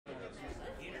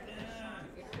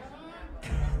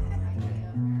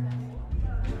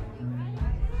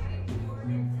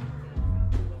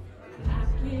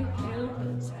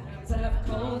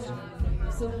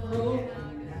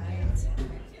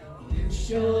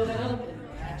caught up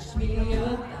and patch me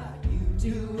up like you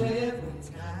do every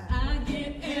time. I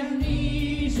get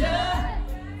amnesia.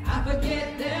 I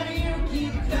forget that you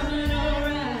keep coming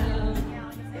around.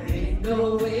 There ain't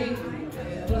no way you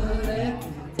ever let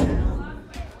me down.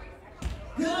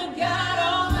 Good God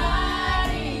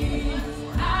Almighty,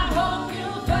 I hope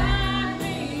you'll find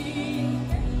me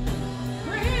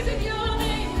praising your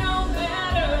name no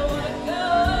matter what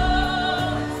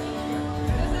goes.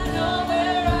 'Cause I know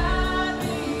where I'd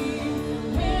be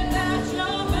without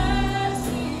your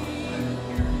mercy.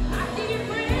 I keep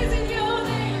praising your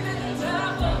name at the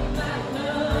top of my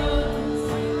lungs.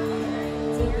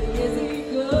 Tell me, is he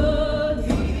good?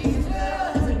 He's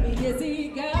good. Tell me, is he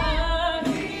God?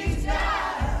 He's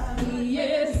God. He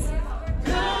is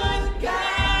good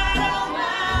God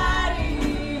Almighty.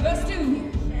 Verse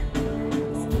 2.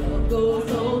 Love goes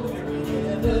on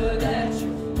forever, that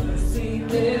your mercy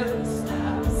never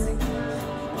stops.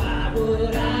 Why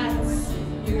would I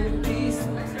sing your peace?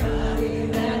 Somebody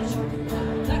that you're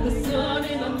not, like the sun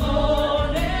in the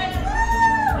morning.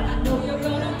 I know you're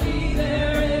gonna be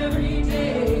there every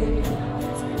day.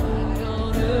 So why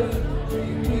on earth would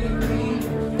you make me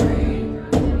afraid?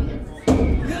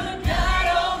 Good God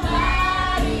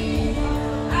Almighty,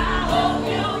 I hope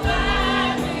you'll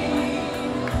find me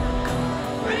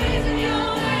praising your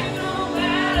name no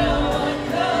matter what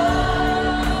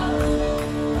comes.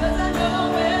 'Cause I know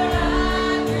where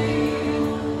I'd be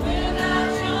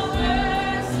without your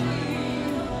mercy.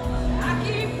 I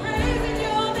keep praising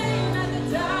your name at the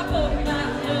top of my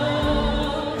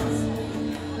lungs.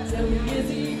 Tell me, is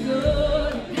he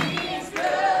good? He's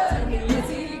good. Tell me, is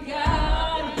he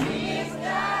God? He's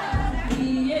God. He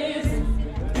is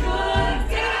good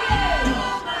God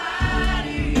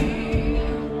Almighty.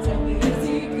 Tell me, is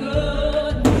he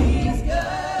good? He's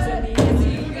good. Tell me, is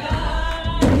he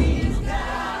God? He's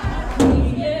God. He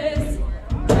is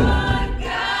good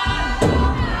God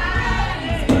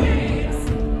Almighty.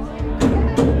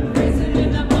 Praise him in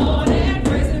the morning,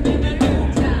 praise him in the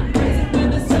noontime, praise him when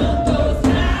the sun goes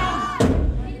down.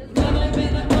 Love him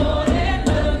in the morning,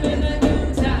 love him in the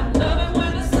noontime, love him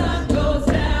when the sun goes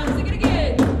down. Sing it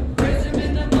again. Praise him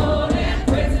in the morning,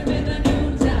 praise him in the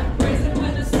noontime, praise him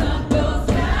when the sun goes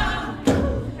down.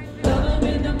 Love him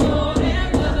in the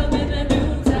morning, love him in the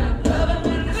noontime, love him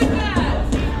when the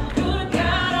good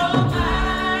God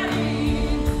Almighty,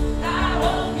 I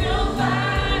hope you'll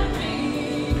find me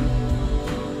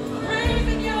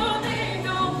praising your name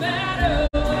no matter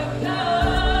what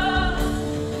comes.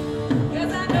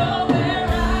 'Cause I know where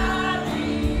I'd be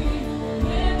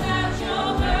without your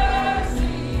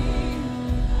mercy.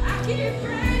 I keep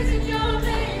praising your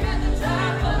name at the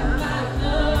top of my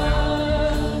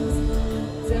lungs.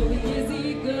 Tell me, is he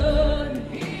good?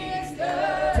 He is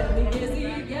good. Tell me, is he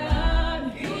God?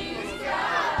 He is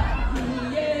God. He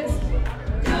is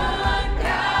good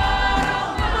God.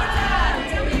 One more time.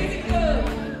 Tell me, is he good?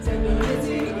 Tell me, is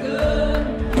he good?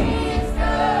 He is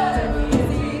good. Tell me,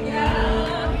 is he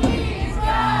God? He is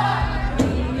God. He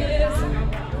is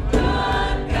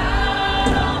good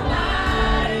God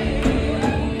Almighty.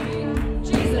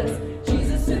 Jesus,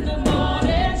 Jesus in the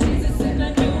morning, Jesus in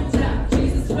the noontime,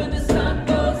 Jesus when the sun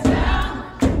goes down.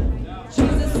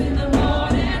 Jesus in the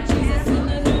morning, Jesus in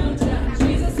the noontime,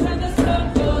 Jesus when the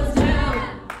sun goes down.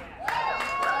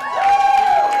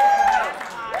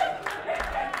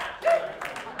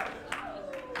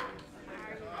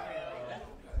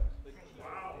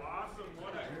 Wow, awesome.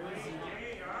 What a great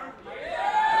day, huh?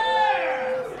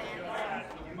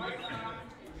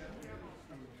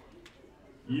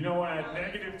 You know, at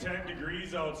negative 10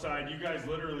 degrees outside, you guys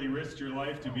literally risked your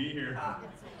life to be here.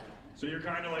 So you're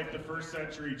kind of like the first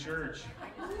century church.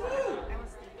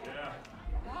 Yeah.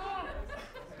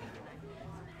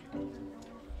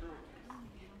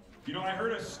 You know, I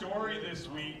heard a story this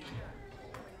week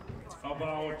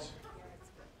about,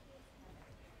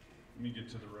 let me get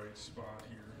to the right spot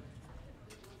here.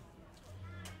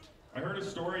 I heard a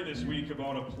story this week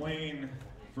about a plane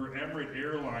for Emirates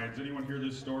Airlines. Anyone hear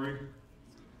this story?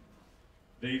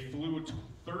 They flew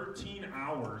 13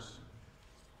 hours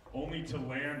only to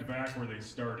land back where they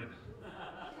started.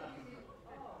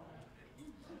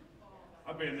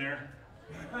 I've been there.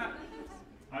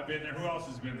 I've been there. Who else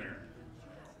has been there?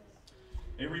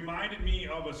 It reminded me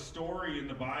of a story in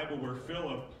the Bible where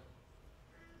Philip,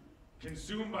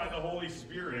 consumed by the Holy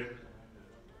Spirit,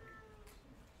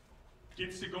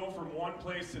 gets to go from one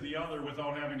place to the other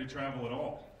without having to travel at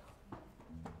all.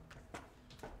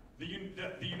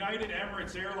 The United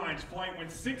Emirates Airlines flight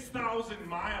went 6,000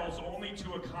 miles only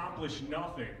to accomplish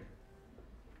nothing.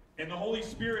 And the Holy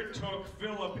Spirit took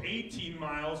Philip 18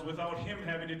 miles without him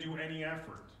having to do any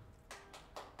effort.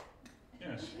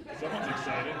 Yeah, message. Someone's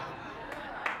excited.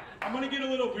 I'm going to get a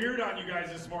little weird on you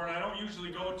guys this morning. I don't usually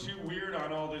go too weird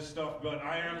on all this stuff, but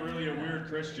I am really a weird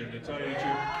Christian, to tell you the truth.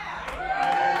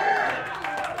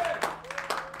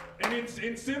 And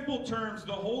in simple terms,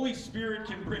 the Holy Spirit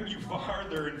can bring you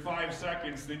farther in 5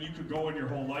 seconds than you could go in your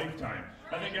whole lifetime.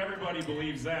 I think everybody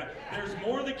believes that. There's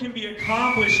more that can be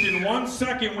accomplished in 1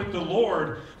 second with the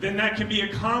Lord than that can be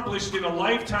accomplished in a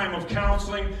lifetime of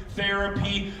counseling,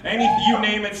 therapy, you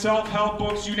name it, self-help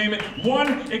books, you name it.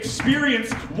 One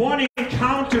experience, one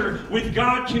encounter with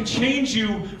God can change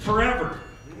you forever.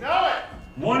 You know it.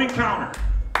 One encounter.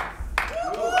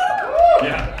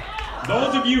 Yeah.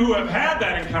 Those of you who have had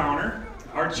that encounter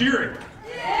are cheering.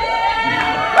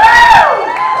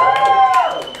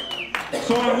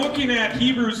 So I'm looking at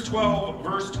Hebrews 12,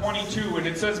 verse 22, and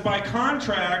it says, by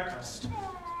contrast,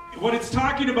 what it's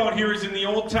talking about here is in the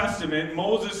Old Testament,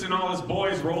 Moses and all his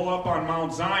boys roll up on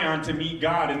Mount Zion to meet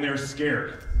God, and they're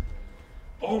scared.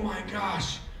 Oh my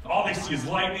gosh. All they see is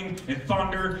lightning and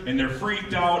thunder, and they're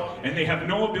freaked out, and they have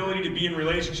no ability to be in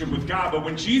relationship with God. But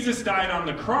when Jesus died on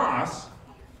the cross,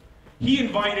 he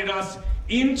invited us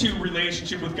into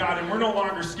relationship with God, and we're no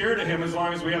longer scared of him as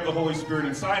long as we have the Holy Spirit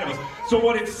inside of us. So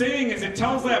what it's saying is, it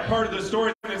tells that part of the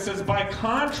story that says, by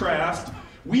contrast,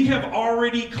 we have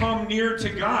already come near to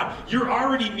God. You're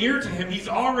already near to him. He's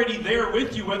already there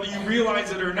with you, whether you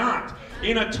realize it or not.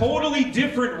 In a totally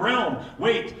different realm.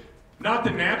 Wait, not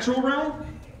the natural realm?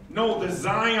 No, the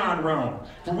Zion realm.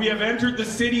 For we have entered the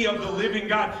city of the living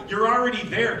God. You're already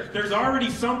there. There's already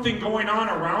something going on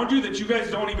around you that you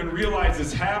guys don't even realize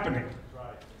is happening.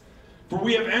 For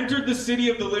we have entered the city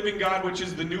of the living God, which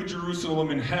is the New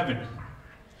Jerusalem in heaven.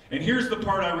 And here's the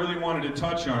part I really wanted to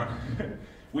touch on.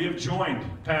 We have joined,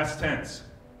 past tense,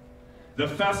 the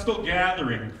festal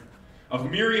gathering of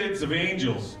myriads of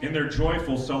angels in their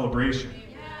joyful celebration.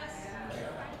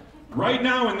 Right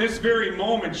now, in this very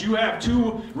moment, you have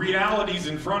two realities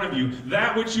in front of you.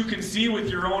 That which you can see with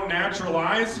your own natural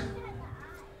eyes,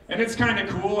 and it's kind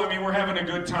of cool. I mean, we're having a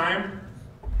good time.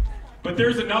 But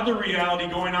there's another reality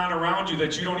going on around you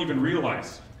that you don't even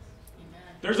realize.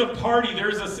 There's a party,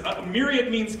 there's a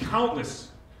myriad means countless.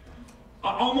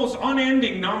 Almost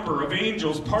unending number of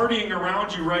angels partying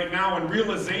around you right now in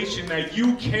realization that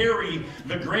you carry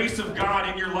the grace of God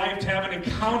in your life to have an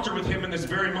encounter with him in this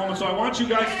very moment. So I want you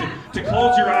guys to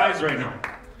close your eyes right now.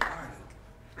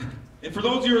 And for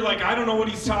those of you who are like, I don't know what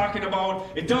he's talking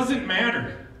about, it doesn't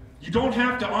matter. You don't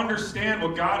have to understand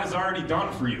what God has already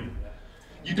done for you.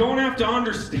 You don't have to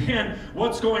understand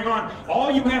what's going on. All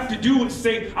you have to do is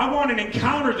say, I want an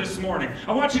encounter this morning.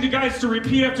 I want you guys to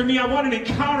repeat after me, I want an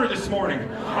encounter this morning.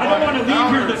 I don't want to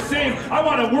leave here the same. I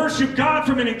want to worship God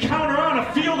from an encounter. I want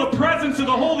to feel the presence of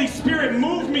the Holy Spirit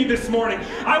move me this morning.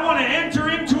 I want to enter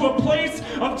into a place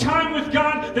of time with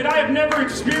God that I have never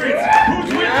experienced. Who's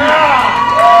with me?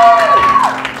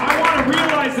 I want to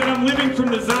realize that I'm living from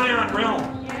the Zion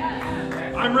realm.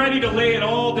 I'm ready to lay it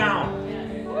all down.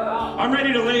 I'm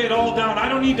ready to lay it all down. I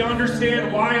don't need to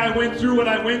understand why I went through what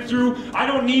I went through. I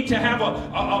don't need to have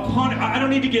I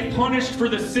don't need to get punished for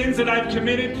the sins that I've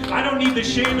committed. I don't need the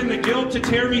shame and the guilt to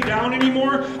tear me down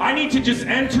anymore. I need to just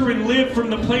enter and live from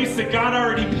the place that God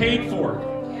already paid for.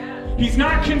 He's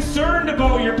not concerned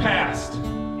about your past.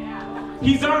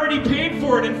 He's already paid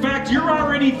for it. In fact, you're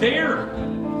already there.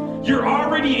 You're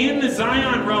already in the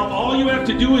Zion realm. All you have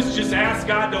to do is just ask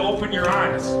God to open your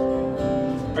eyes.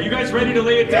 Are you guys ready to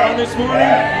lay it down this morning?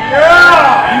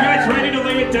 Yeah! Are you guys ready to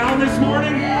lay it down this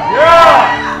morning?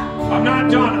 Yeah! I'm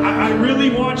not done. I really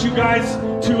want you guys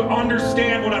to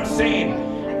understand what I'm saying.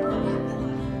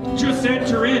 Just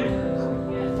enter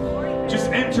in. Just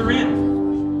enter in.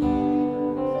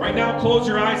 Right now, close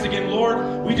your eyes again.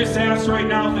 Lord, we just ask right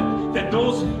now that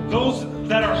those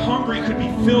that are hungry could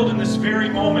be filled in this very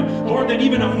moment. Lord, that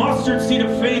even a mustard seed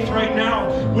of faith right now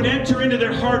would enter into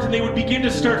their heart and they would begin to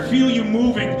start feel you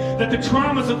moving. That the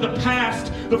traumas of the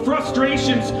past, the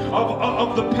frustrations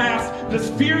of the past, the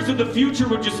fears of the future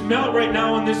would just melt right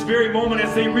now in this very moment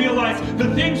as they realize the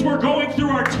things we're going through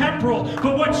are temporal,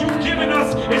 but what you've given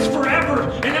us is forever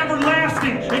and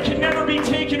everlasting and can never be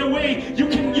taken away.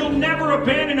 You'll never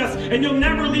abandon us and you'll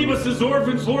never leave us as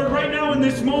orphans. Lord, right now in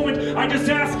this moment, I just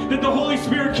ask that the Holy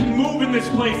Spirit can move in this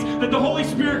place, that the Holy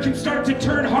Spirit can start to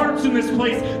turn hearts in this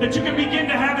place, that you can begin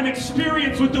to have an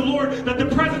experience with the Lord, that the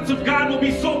presence of God will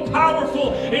be so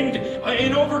powerful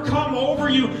and overcome over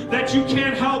you that you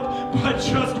can't help but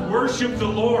just worship the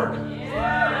Lord.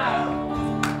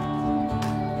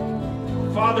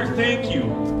 Father, thank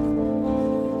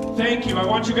you. Thank you. I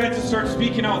want you guys to start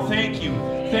speaking out. Thank you.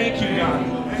 Thank you,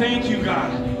 God. Thank you,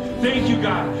 God. Thank you,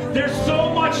 God. There's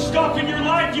so much stuff in your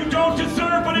life you don't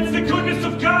deserve, but it's the goodness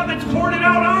of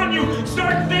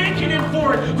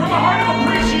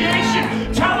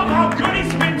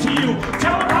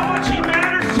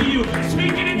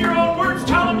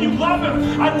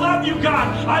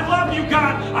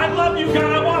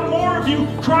you.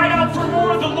 Cry out for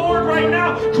more of the Lord right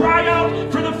now. Cry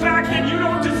out for the fact that you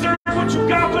don't deserve what you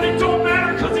got, but it don't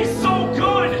matter because He's so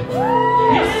good.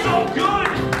 He's so good.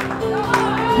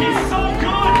 He's so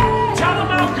good. Tell Him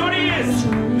how good He is.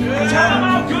 Tell Him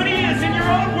how good He is. In your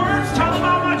own words, tell Him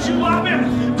how much you love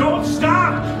Him. Don't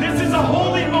stop. This is a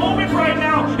holy moment right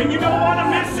now, and you don't want to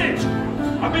miss it.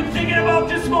 I've been thinking about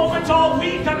this moment all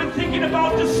week. I've been thinking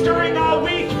about this stirring all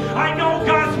week. I know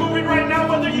God's moving right now,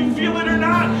 whether you feel it or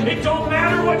not. It don't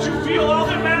matter what you feel. All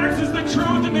that matters is the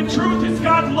truth, and the truth is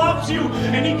God loves you,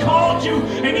 and He called you,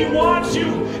 and He wants you,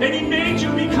 and He made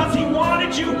you because He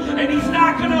wanted you, and He's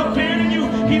not going to abandon you.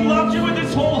 He loves you with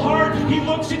His whole heart. He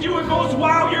looks at you and goes,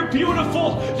 wow, you're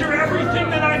beautiful. You're everything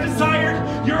that I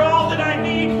desired. You're all that I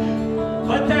need.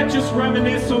 Let that just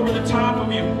reminisce over the top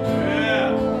of you.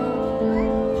 Yeah.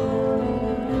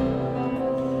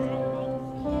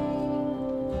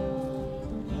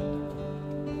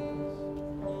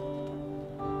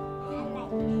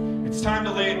 It's time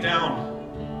to lay it down.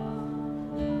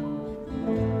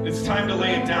 It's time to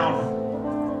lay it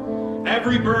down.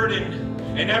 Every burden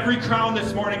and every crown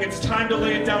this morning, it's time to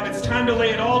lay it down. It's time to lay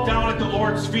it all down at the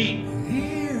Lord's feet.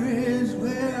 Here is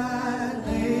where I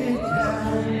lay it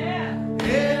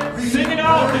down. Sing it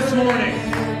out this morning.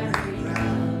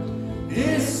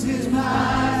 This is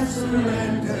my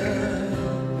surrender.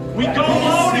 We go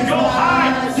low to go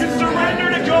high. You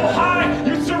surrender to go high.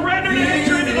 You surrender to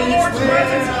enter into the Lord's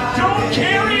presence. Don't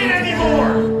carry it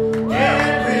anymore.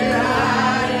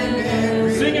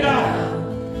 Sing it out.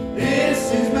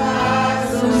 This is my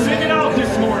surrender. Sing it out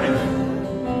this morning.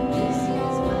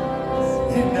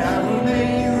 And I will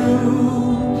make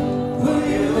room for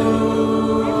you.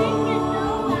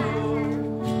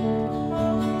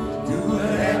 Do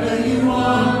whatever you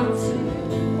want to.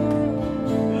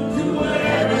 Do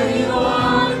whatever you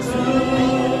want to.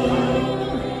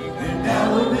 And I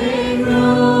will make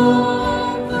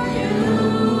room for you.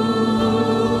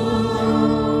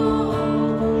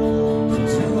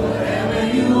 Do whatever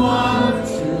you want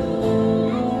to.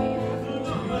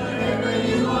 Do whatever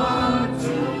you want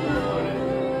to.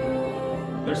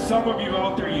 There's some of you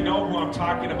out there, you know who I'm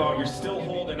talking about. You're still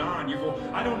holding on. You go,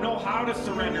 I don't know how to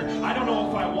surrender. I don't know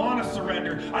if I want to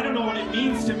surrender. I don't know what it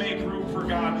means to make room for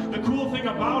God. The cool thing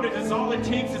about it is all it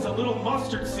takes is a little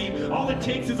mustard seed. All it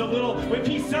takes is a little, if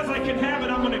He says I can have it,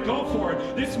 I'm going to go for it.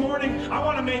 This morning, I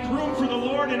want to make room for the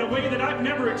Lord in a way that I've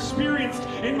never experienced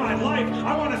in my life.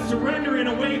 I want to surrender in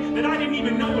a way that I didn't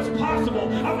even know was possible.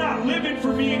 I'm not living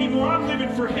for me anymore. I'm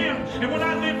living for Him. And when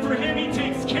I live for Him, He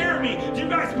takes care of me. Do you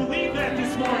guys believe that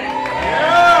this morning?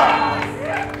 Yeah!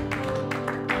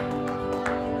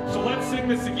 So let's sing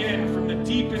this again from the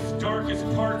deepest, darkest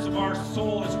parts of our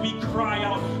soul as we cry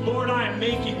out, Lord, I am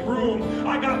making room.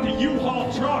 I got the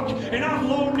U-Haul truck, and I'm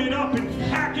loading it up and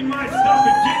packing my stuff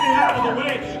and getting it out of the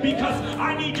way because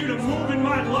I need you to move in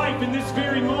my life in this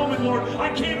very moment, Lord. I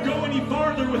can't go any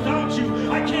farther without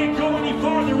you. I can't go any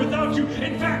farther without you.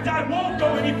 In fact, I won't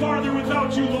go any farther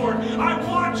without you, Lord. I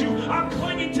want you. I'm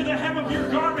clinging to the hem of your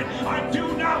garment. I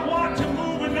do not want to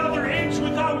move another inch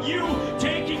without you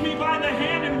taking me by the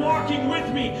hand and walking with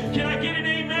me. Can I get an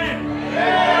amen?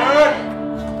 Yeah!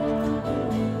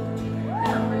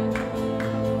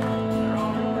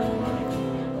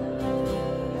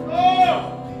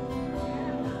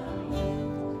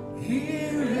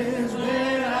 Here is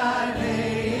where I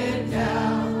lay it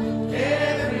down.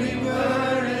 Every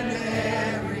burden,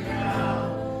 every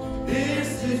crown.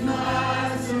 This is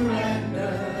my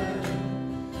surrender.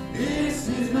 This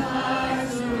is my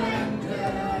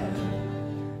surrender.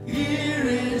 Here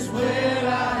is where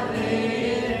I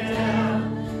lay it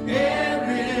down.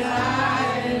 Every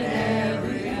lie and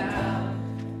every hour.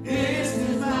 This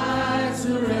is my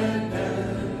surrender.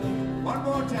 One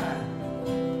more time.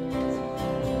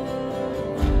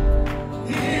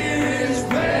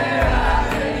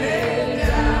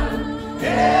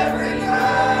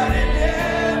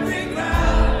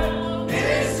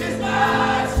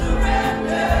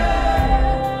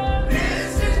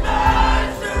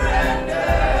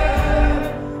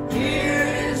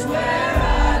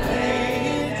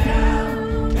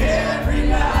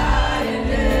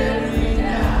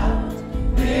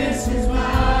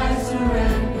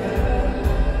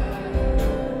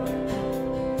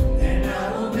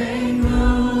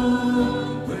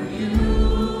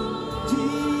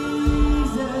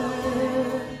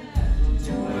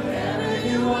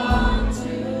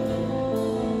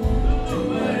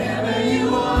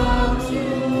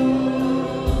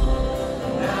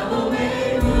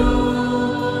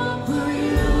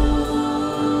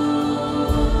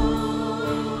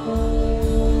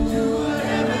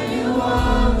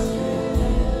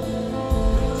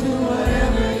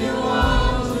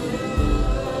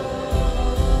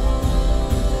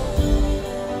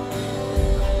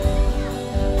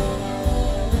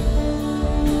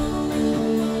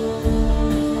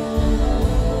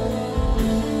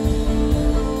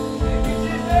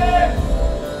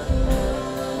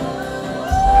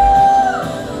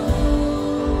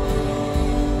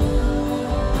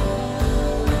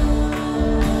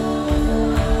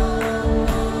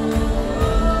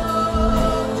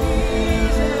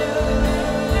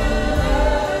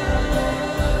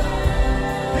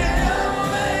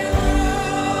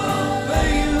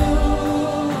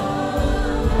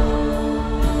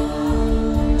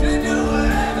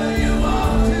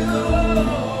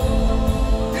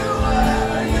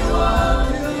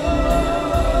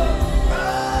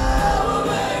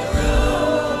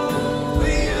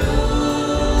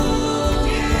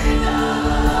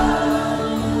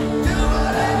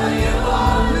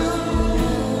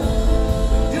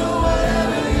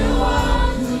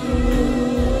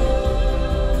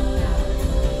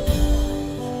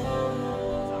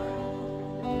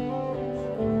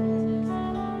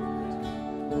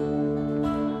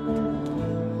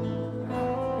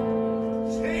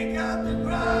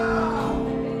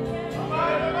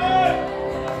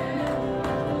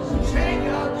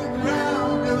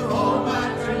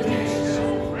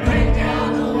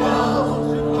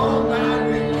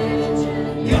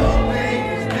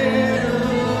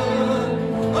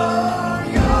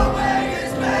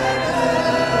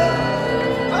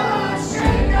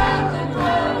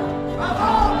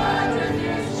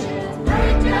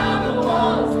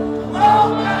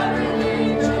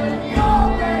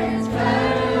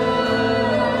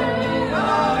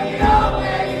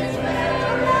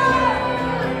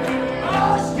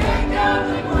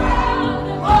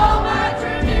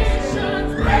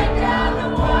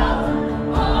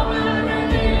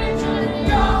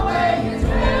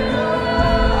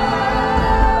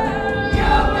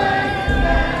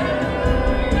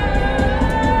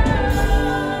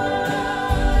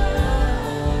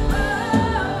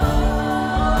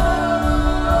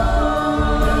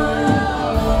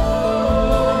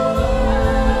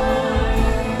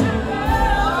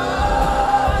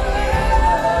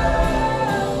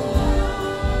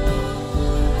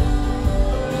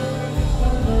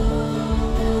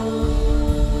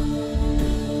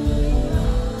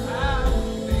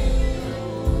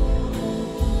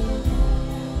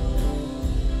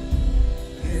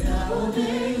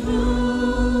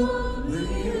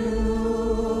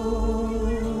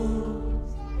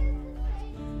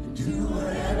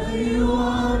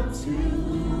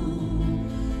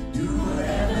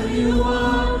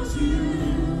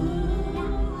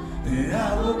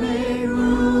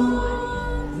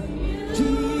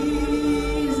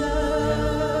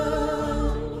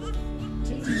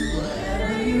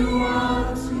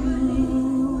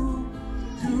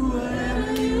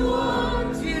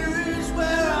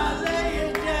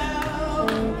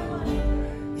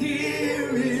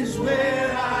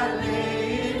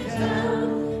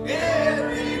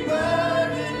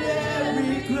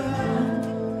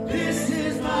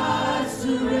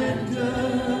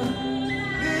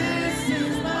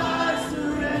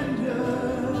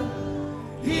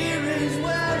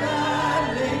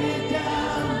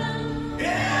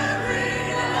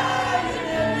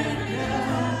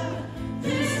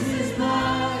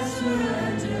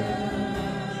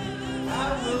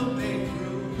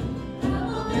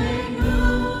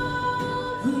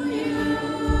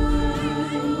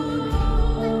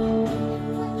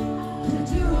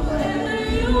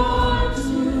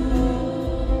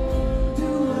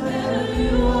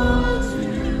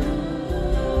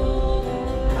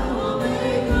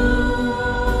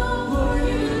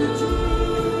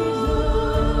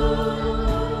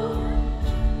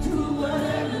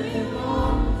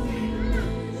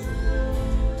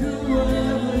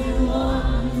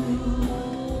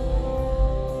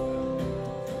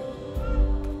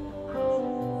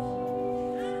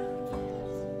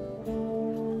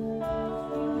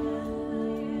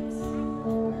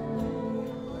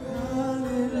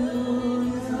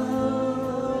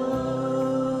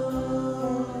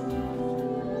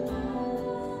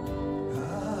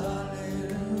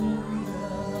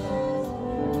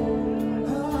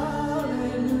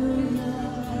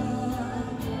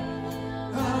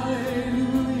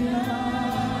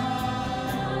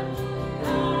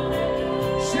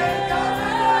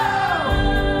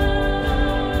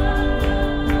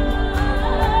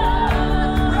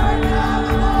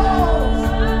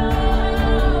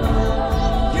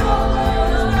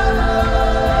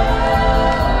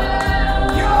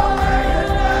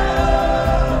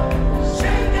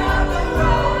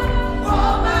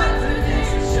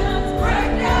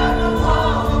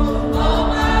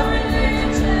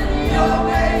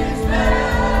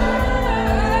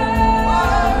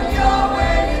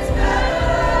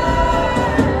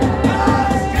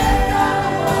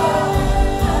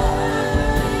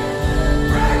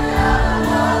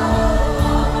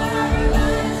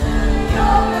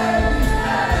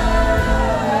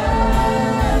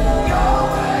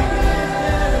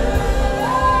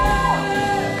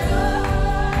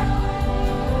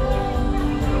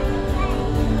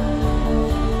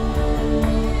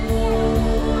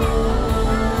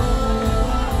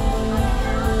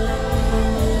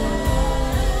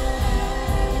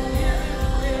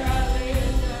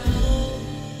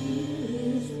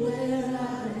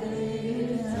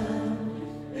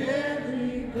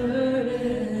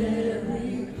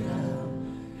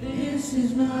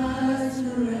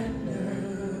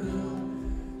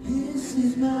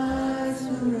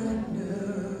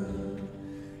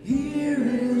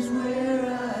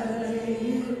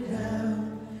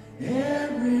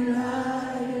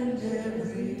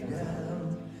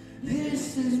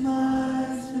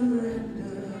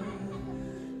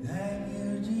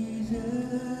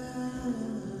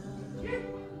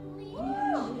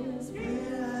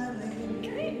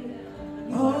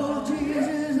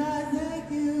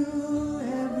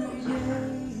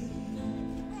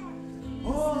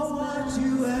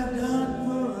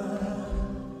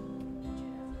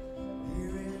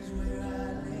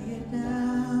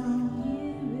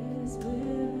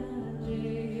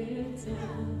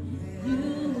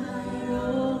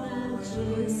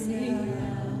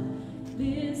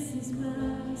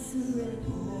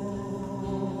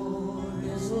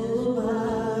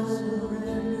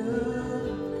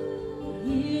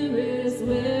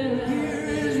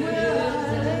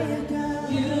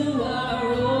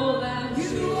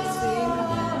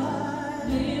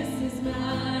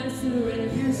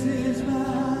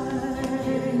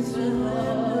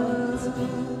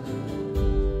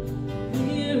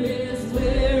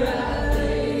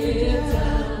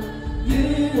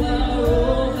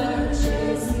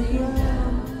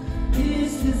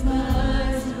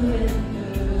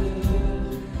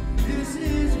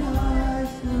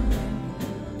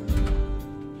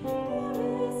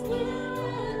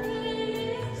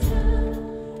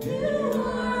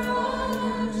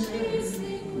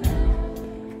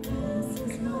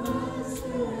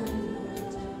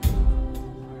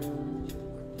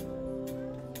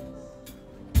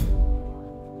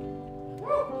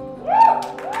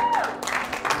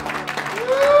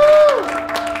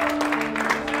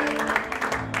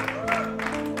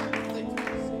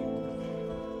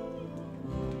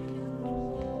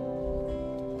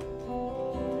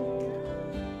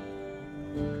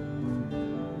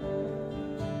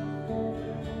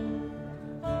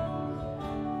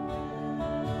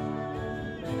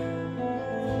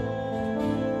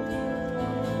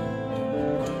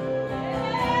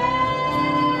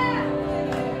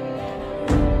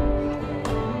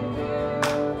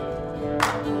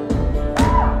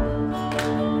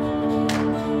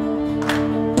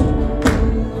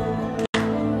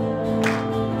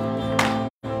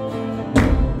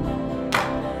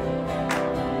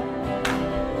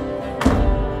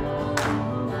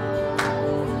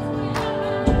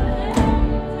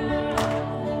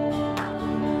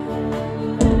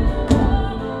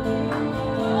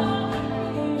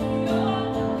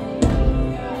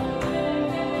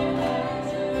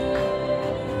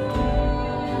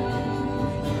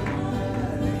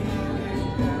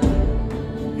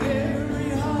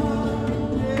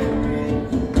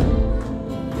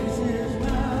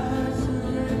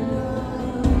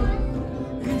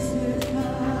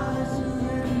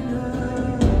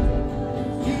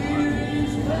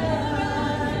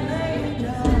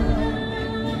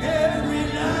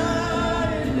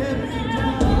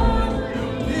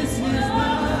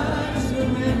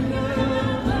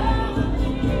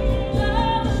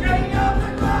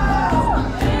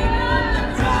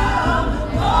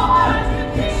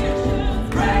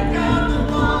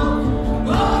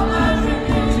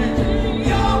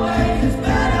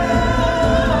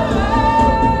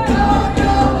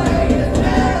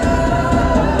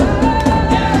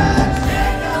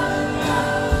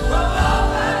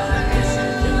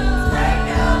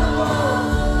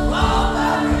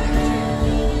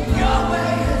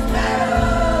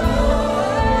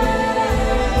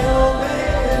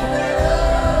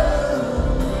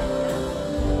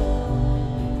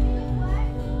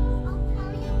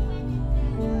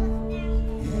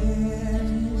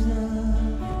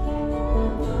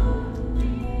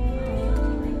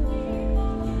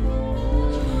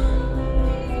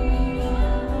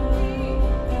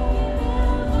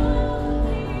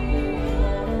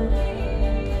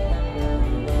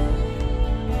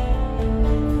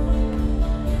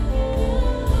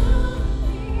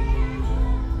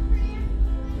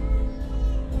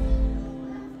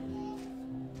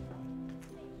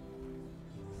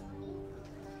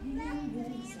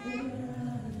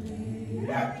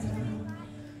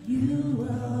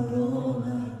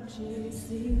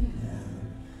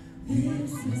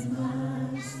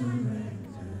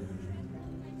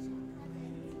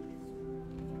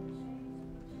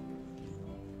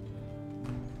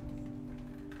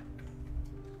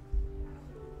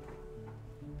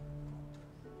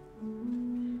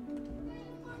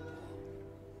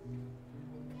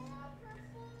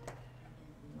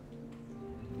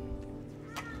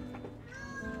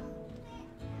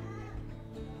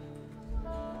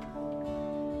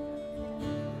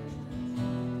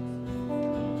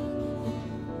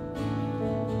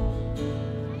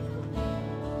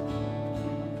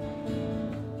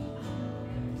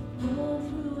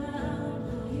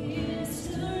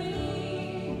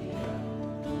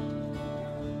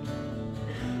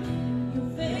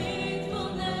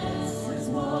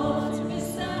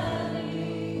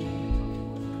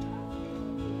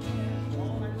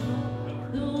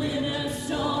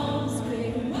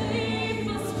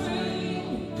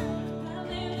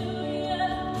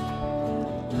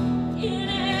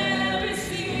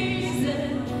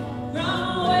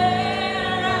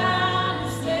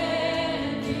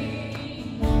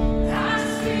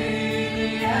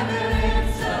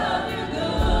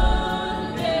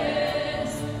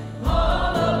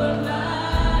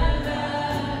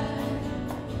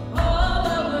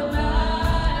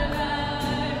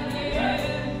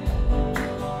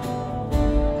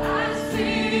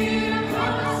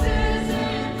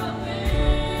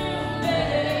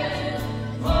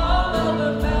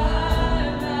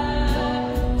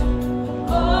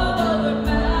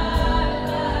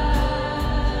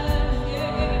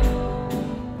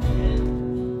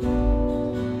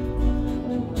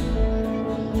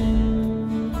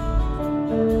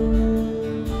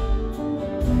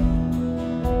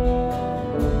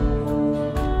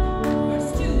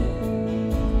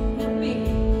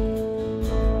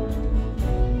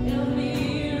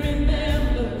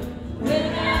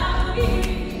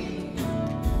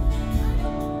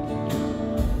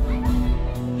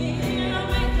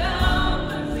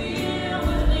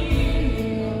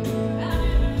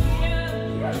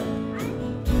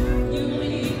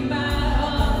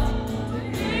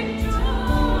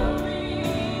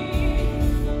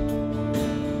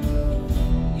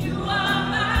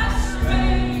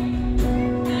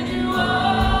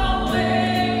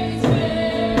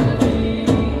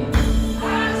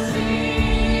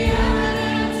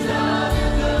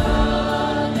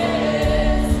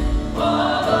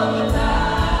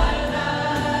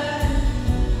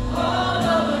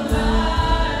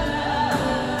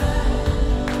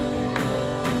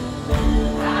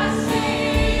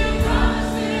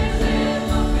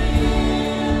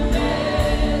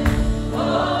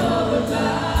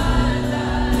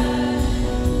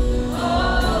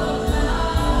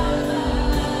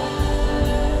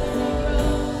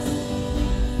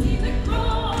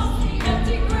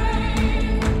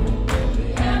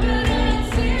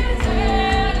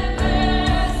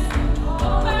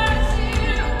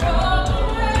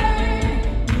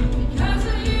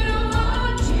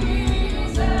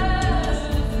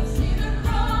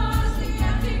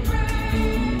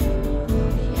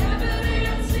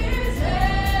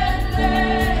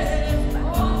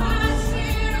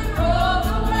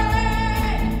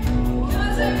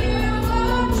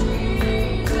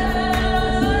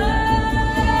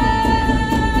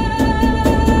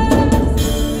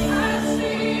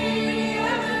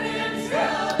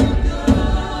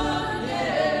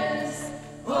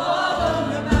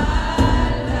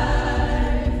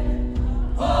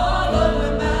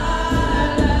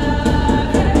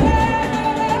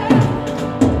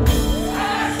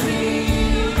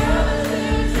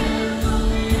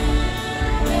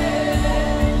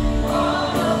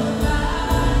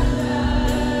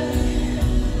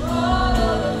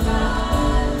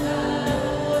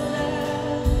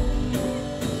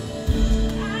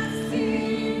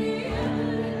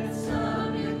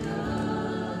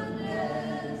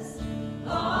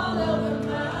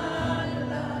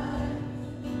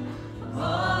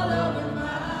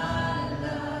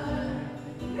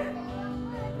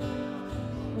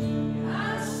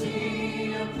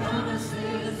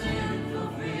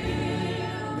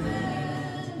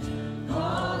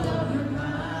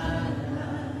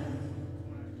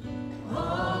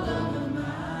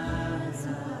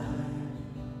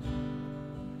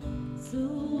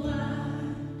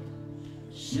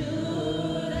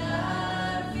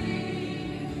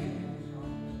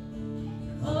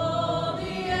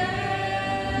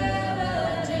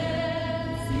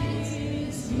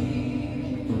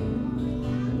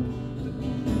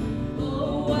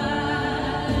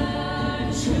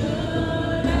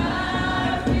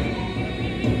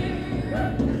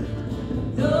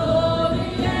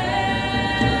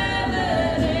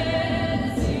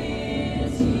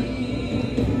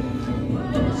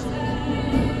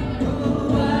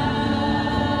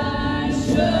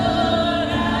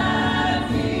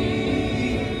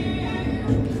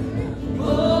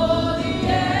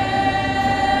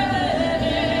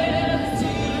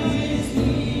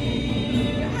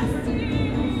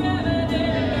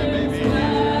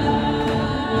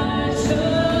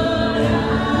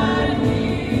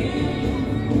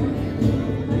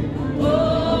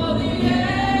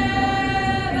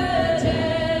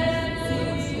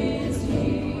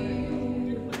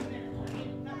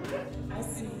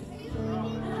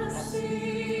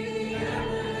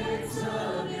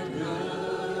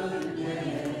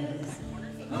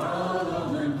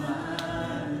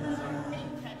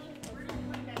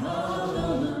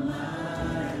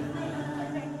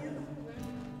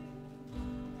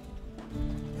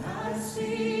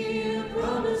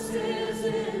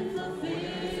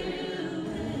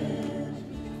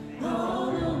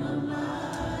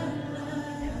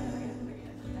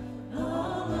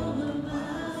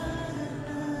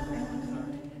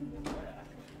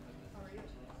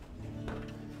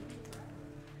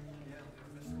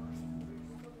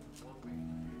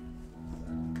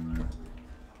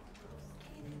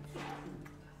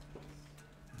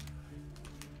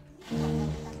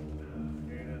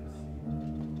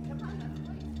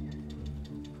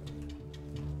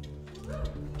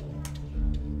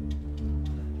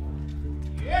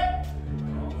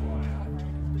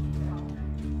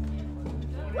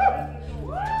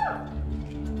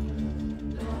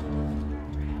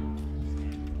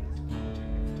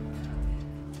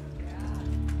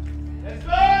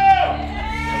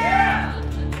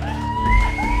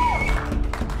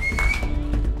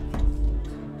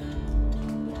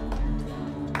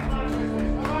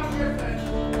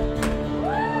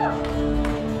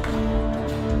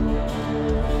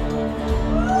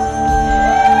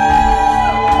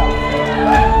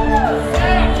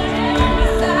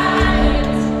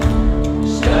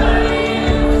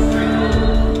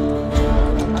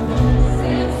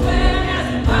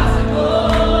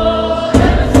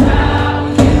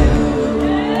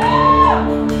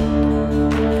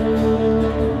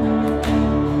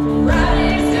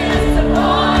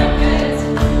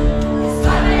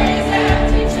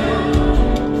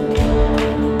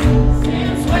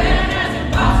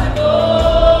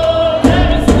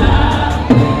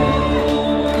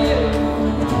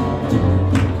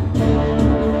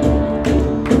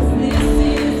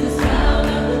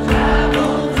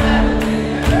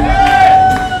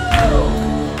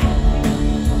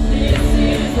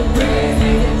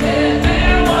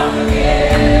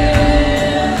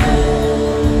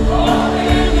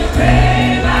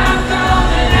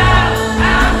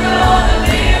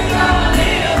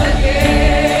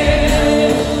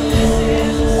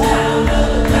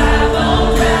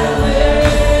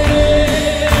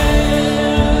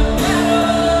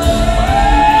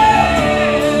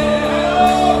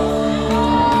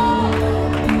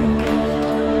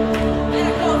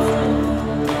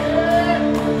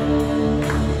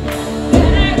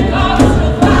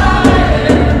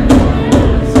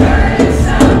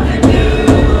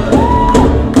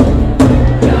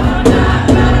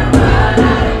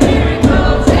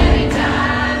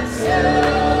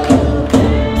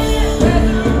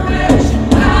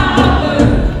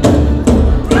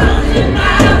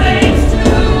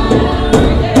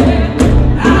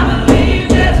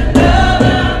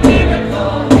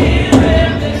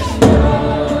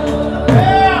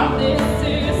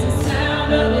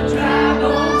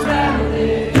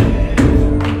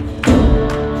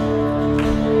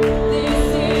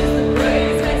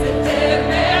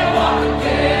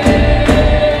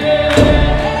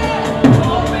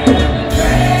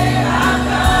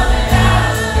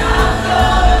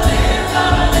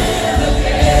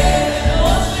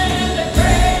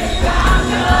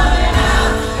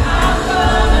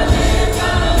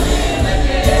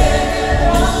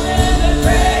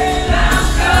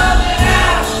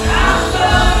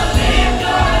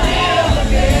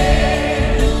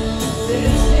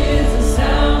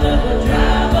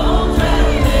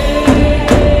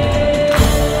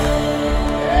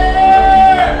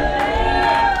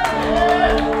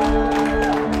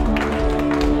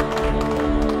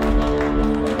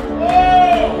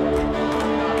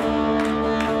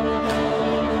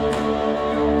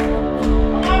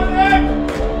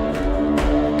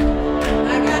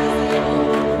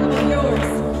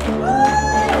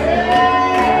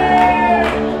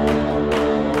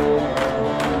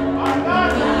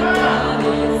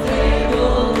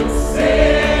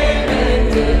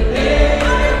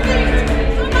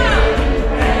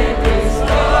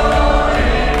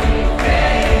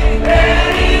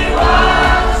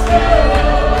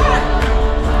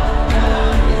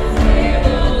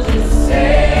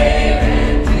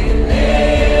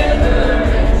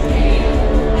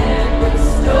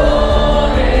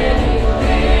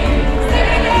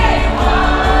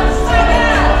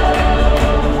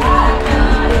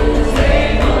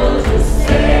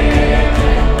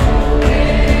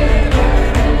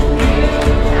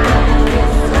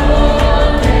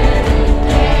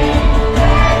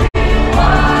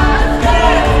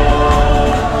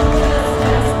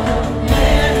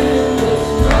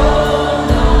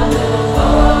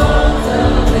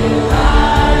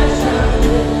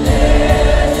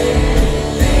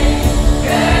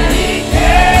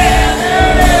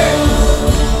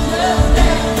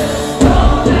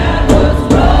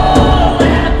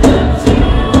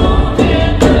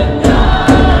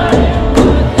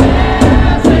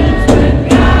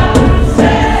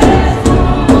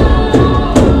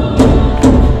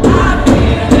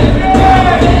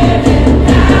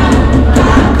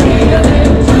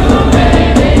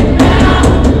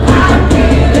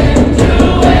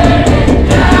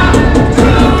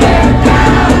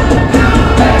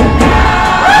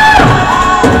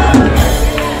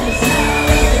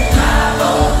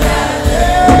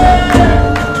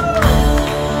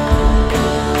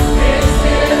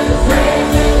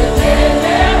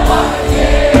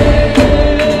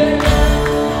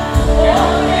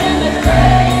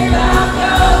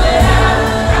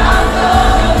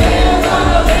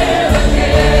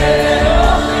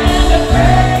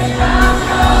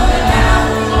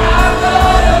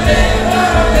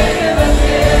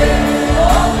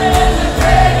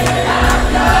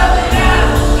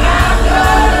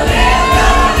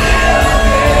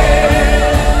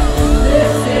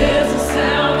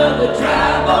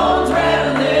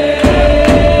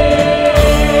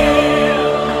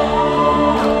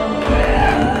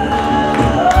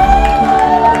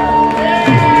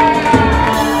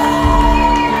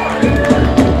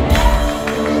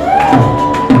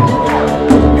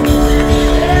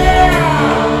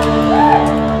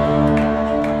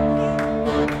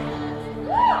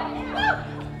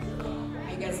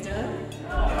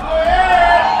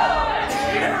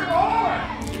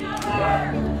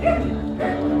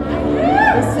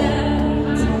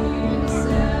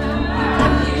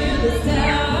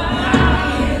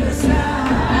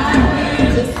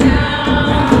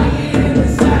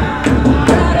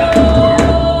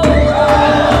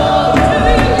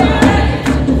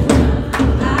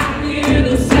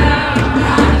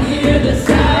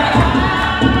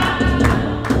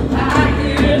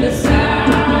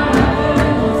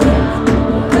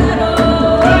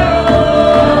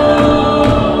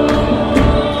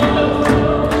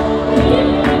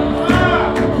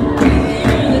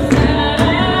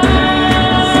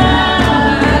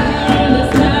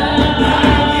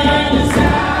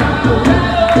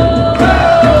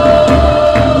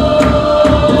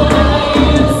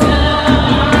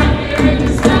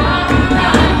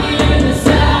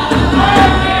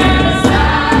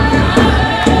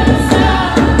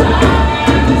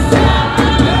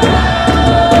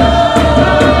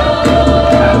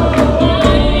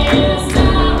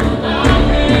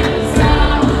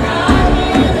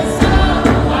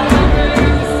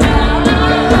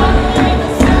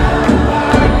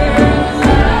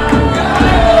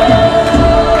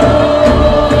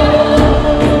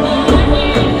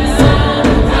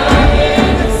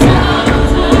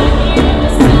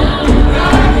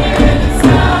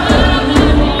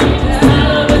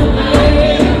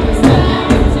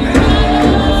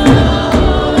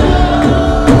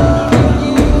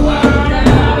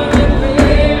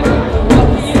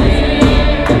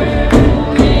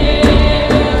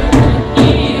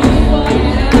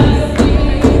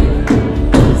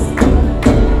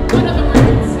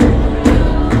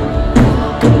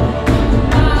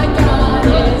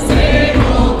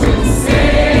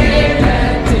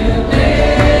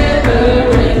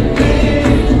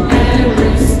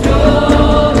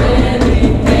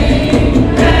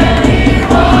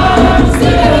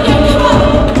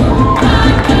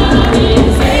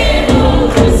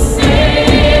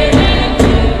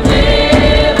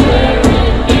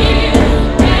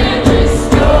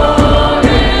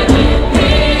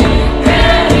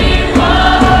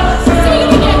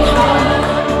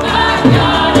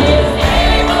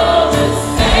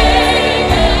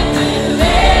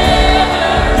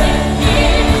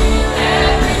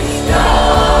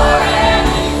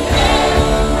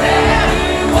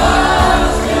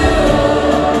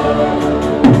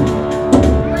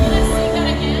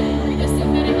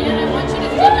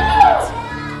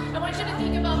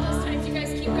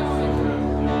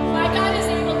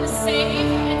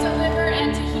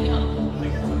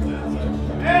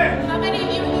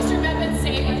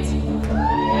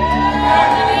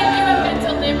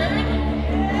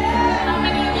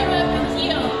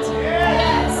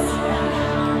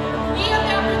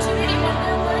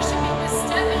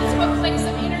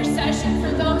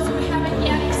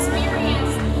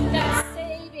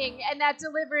 and that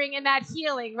delivering and that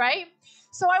healing, right?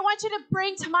 So I want you to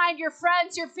bring to mind your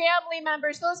friends, your family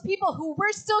members, those people who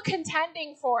we're still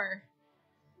contending for,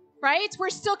 right? We're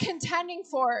still contending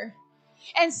for,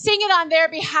 and sing it on their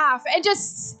behalf, and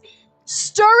just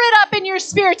stir it up in your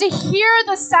spirit to hear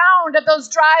the sound of those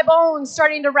dry bones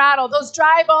starting to rattle, those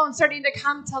dry bones starting to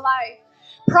come to life.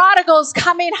 Prodigals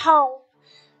coming home.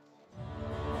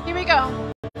 Here we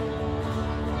go.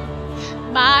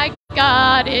 My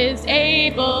God is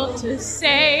able to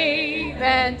save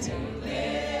and to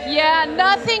live. Yeah,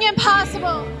 nothing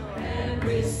impossible. And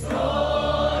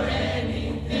restore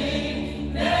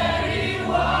anything that He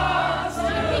wants to.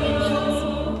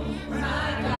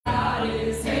 My God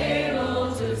is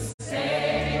able to save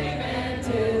and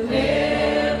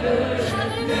deliver.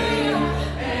 Hallelujah.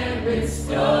 And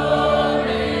restore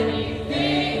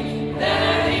anything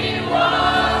that He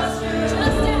wants to.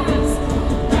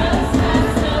 Just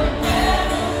as the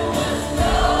manna was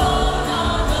thrown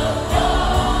on the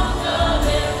bones of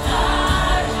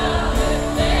Elijah, if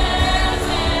there's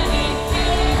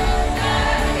anything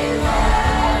that He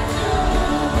wants to.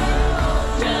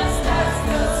 Just as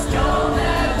the stone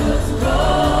that was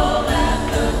rolled at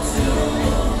the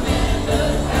tomb in the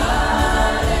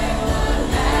garden would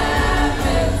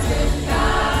happen if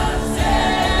God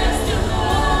says to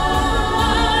move.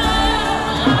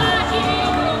 I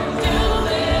hear Him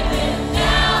doing it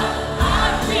now. I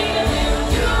feel Him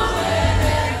doing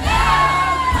it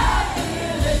now. I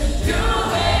feel Him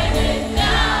doing it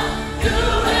now. Do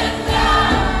it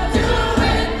now. Do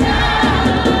it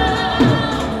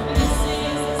now. This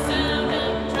is the sound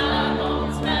of dry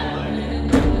bones rattling.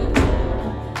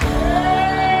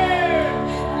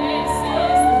 This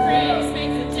is the praise,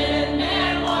 make the dead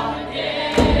man walk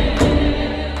again.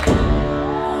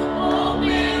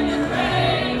 Open the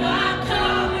grave, I'm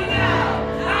coming out.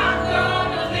 I'm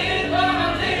gonna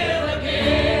live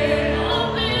again.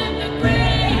 Open the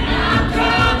grave, I'm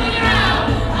coming out.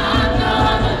 I'm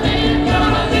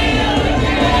gonna live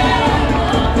again.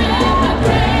 Open the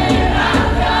grave,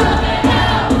 I'm coming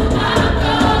out. I'm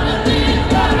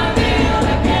gonna live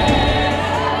again.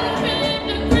 Open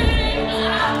the grave,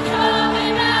 I'm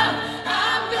coming out.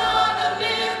 I'm gonna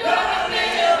live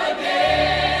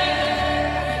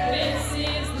again. This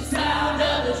is the sound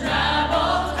of the dry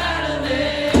bones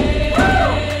rattling.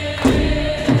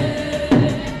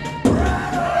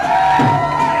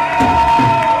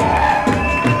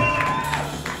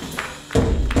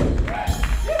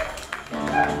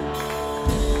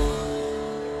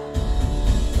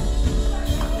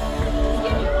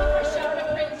 Give you one more shout of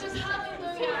praise. Just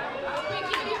hallelujah. We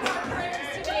give you our praise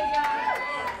today, God,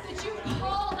 that you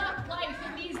called up life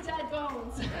in these dead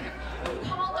bones. You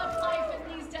called up life in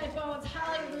these dead bones.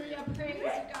 Hallelujah. Praise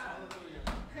you, God.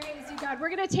 Praise you, God. We're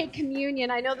going to take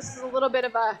communion. I know this is a little bit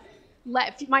of a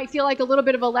left, might feel like a little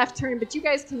bit of a left turn, but you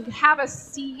guys can have a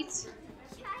seat.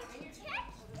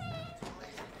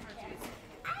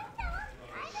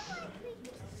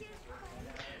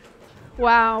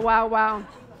 Wow, wow, wow.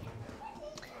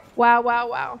 Wow, wow,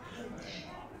 wow.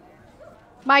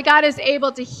 My God is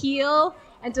able to heal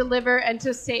and deliver and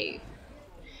to save.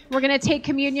 We're going to take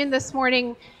communion this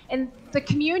morning, and the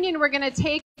communion we're going to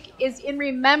take is in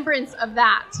remembrance of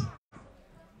that.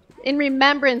 In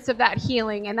remembrance of that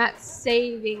healing and that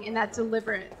saving and that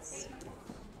deliverance.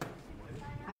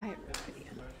 I have no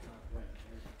idea.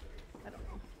 I don't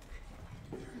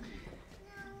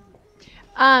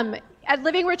know. At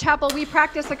Living Word Chapel, we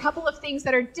practice a couple of things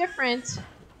that are different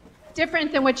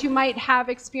than what you might have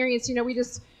experienced. You know, we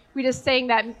just saying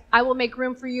that I will make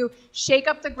room for you, shake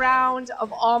up the ground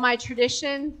of all my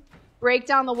tradition, break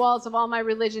down the walls of all my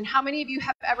religion. How many of you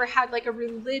have ever had like a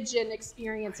religion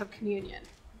experience of communion?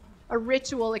 A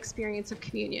ritual experience of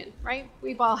communion, right?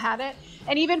 We've all had it.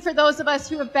 And even for those of us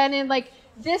who have been in like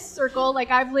this circle,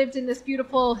 like I've lived in this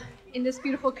beautiful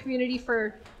community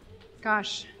for,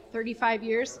 35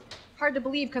 years. Hard to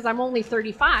believe because I'm only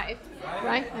 35,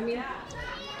 right? I mean,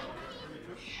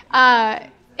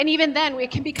 and even then,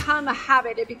 it can become a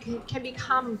habit. It can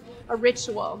become a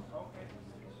ritual.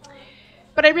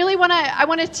 But I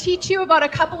want to teach you about a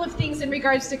couple of things in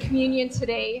regards to communion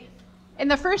today.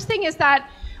 And the first thing is that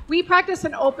we practice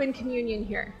an open communion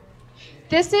here.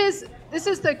 This is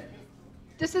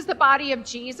the body of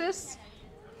Jesus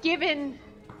given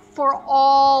for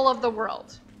all of the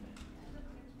world.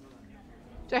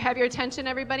 Do I have your attention,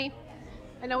 everybody?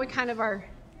 I know we kind of are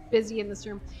busy in this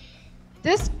room.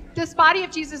 This body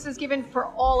of Jesus is given for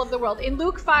all of the world. In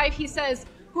Luke 5, he says,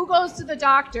 who goes to the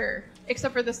doctor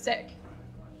except for the sick?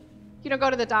 You don't go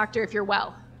to the doctor if you're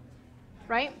well,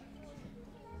 right?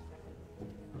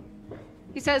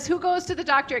 He says, who goes to the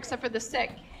doctor except for the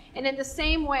sick? And in the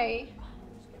same way,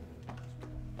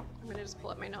 I'm going to just pull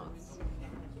up my notes.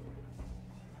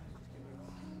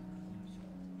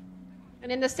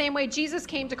 And in the same way, Jesus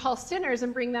came to call sinners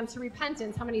and bring them to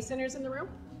repentance. How many sinners in the room?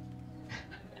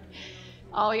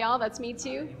 All y'all, that's me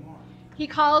too. He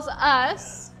calls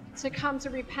us to come to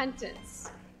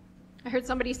repentance. I heard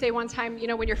somebody say one time, you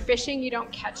know, when you're fishing, you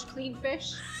don't catch clean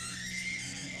fish,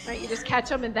 right? You just catch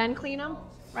them and then clean them,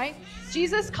 right?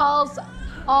 Jesus calls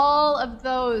all of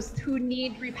those who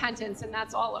need repentance, and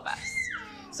that's all of us.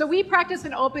 So we practice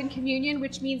an open communion,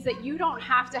 which means that you don't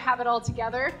have to have it all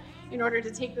together in order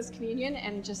to take this communion,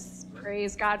 and just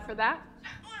praise God for that.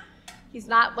 He's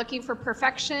not looking for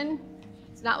perfection.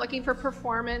 He's not looking for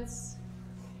performance.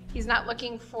 He's not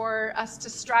looking for us to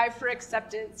strive for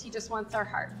acceptance. He just wants our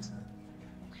heart.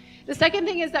 The second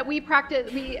thing is that we practice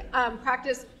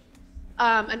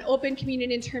an open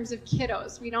communion in terms of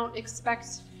kiddos. We don't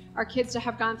expect our kids to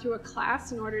have gone through a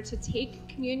class in order to take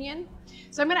communion.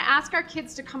 So I'm going to ask our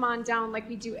kids to come on down like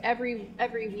we do every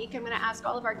week. I'm going to ask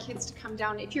all of our kids to come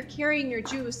down. If you're carrying your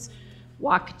juice,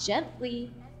 walk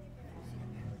gently.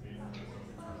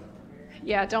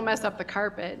 Yeah, don't mess up the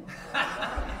carpet.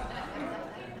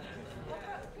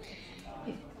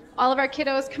 All of our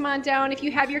kiddos, come on down. If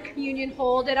you have your communion,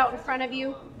 hold it out in front of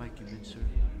you.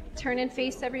 Turn and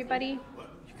face everybody.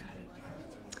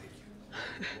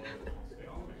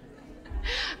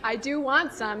 I do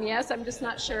want some, yes. I'm just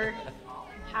not sure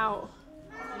how.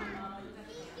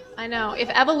 I know. If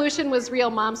evolution was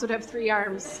real, moms would have 3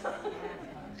 arms.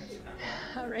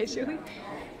 All right, Julie.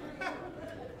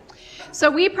 So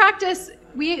we practice,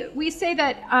 we say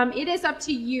that it is up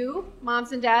to you,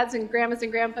 moms and dads and grandmas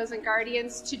and grandpas and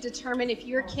guardians, to determine if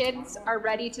your kids are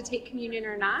ready to take communion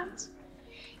or not.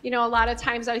 You know, a lot of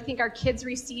times I think our kids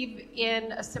receive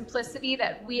in a simplicity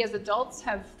that we as adults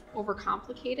have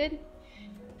overcomplicated.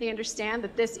 They understand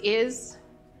that this is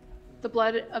the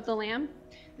blood of the Lamb,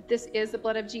 that this is the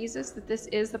blood of Jesus, that this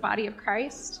is the body of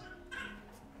Christ.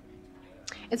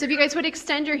 And so if you guys would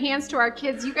extend your hands to our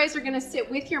kids, you guys are going to sit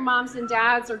with your moms and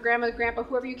dads or grandma, grandpa,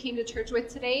 whoever you came to church with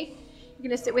today. You're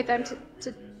going to sit with them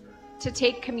to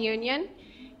take communion.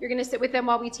 You're going to sit with them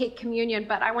while we take communion.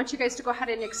 But I want you guys to go ahead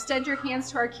and extend your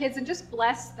hands to our kids and just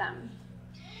bless them.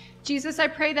 Jesus, I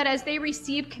pray that as they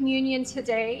receive communion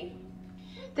today,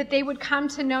 that they would come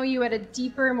to know you at a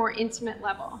deeper, more intimate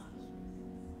level.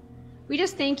 We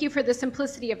just thank you for the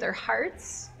simplicity of their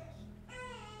hearts.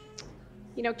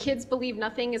 You know, kids believe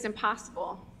nothing is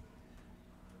impossible.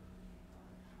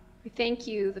 We thank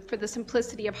you for the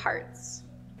simplicity of hearts.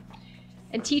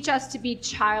 And teach us to be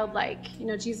childlike. You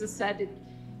know, Jesus said,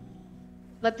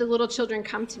 let the little children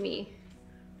come to me,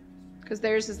 because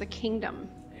theirs is the kingdom.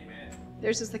 Amen.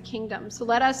 Theirs is the kingdom. So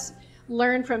let us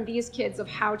learn from these kids of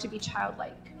how to be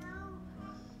childlike.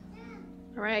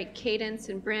 All right, Cadence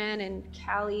and Bryn and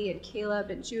Callie and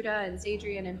Caleb and Judah and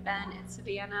Zadrian and Ben and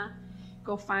Savannah,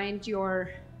 go find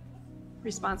your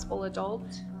responsible adult.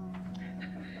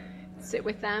 Sit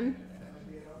with them.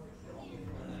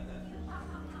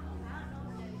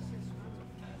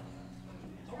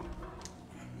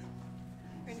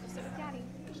 We're gonna go sit with Daddy.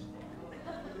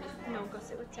 No, go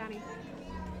sit with Daddy.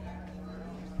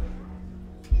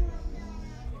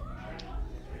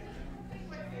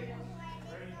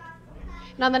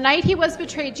 And on the night he was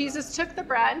betrayed, Jesus took the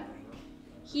bread,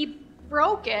 he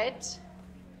broke it,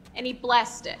 and he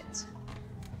blessed it.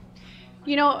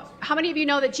 You know, how many of you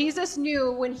know that Jesus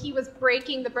knew when he was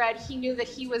breaking the bread, he knew that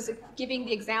he was giving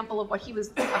the example of what he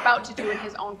was about to do in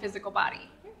his own physical body.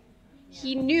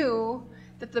 He knew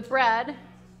that the bread,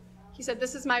 he said,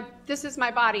 this is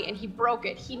my body, and he broke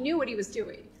it. He knew what he was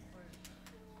doing.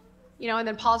 You know, and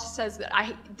then Paul says that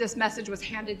this message was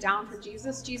handed down for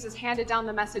Jesus. Jesus handed down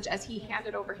the message as he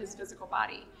handed over his physical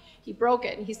body. He broke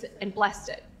it and blessed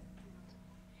it.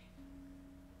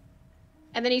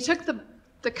 And then he took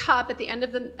the cup at the end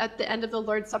of the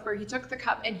Lord's Supper. He took the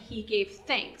cup and he gave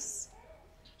thanks.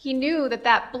 He knew that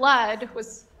that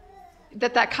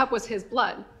cup was his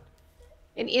blood.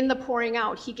 And in the pouring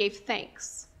out, he gave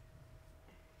thanks.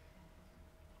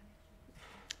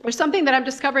 There's something that I'm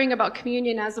discovering about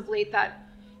communion as of late that,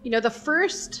 you know, the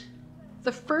first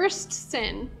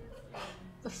sin,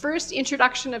 the first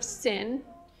introduction of sin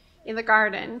in the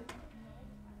garden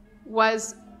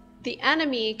was the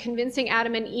enemy convincing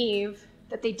Adam and Eve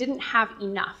that they didn't have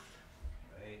enough.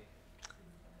 Right.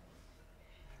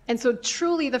 And so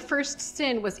truly the first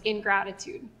sin was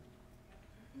ingratitude.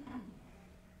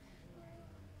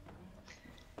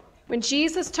 When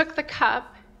Jesus took the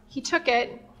cup, he took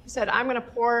it, he said, I'm going to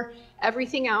pour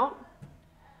everything out,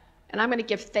 and I'm going to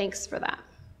give thanks for that.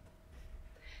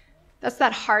 That's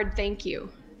that hard thank you.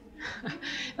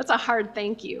 That's a hard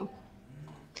thank you.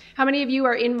 How many of you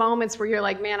are in moments where you're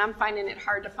like, man, I'm finding it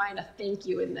hard to find a thank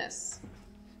you in this?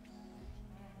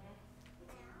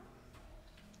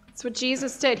 That's what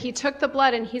Jesus did. He took the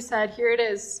blood and he said, here it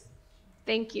is.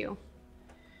 Thank you.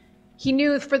 He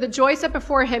knew for the joy set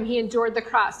before him, he endured the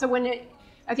cross. So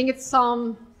I think it's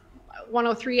Psalm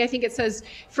 103, I think it says,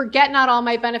 forget not all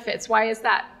my benefits. Why is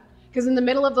that? Because in the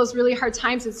middle of those really hard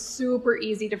times, it's super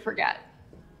easy to forget.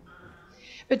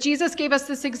 But Jesus gave us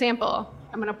this example.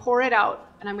 I'm going to pour it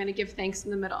out, and I'm going to give thanks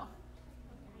in the middle.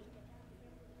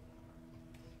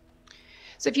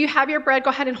 So if you have your bread, go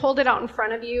ahead and hold it out in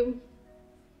front of you.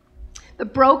 The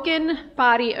broken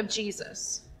body of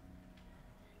Jesus.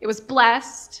 It was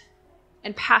blessed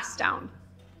and passed down.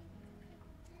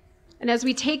 And as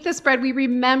we take this bread, we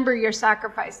remember your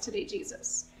sacrifice today,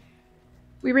 Jesus.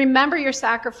 We remember your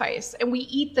sacrifice, and we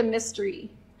eat the mystery.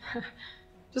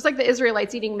 Just like the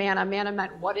Israelites eating manna. Manna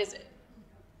meant, what is it?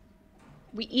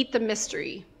 We eat the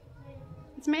mystery.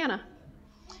 It's manna.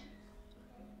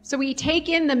 So we take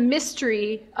in the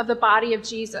mystery of the body of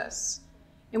Jesus,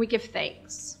 and we give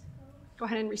thanks. Go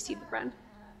ahead and receive the bread.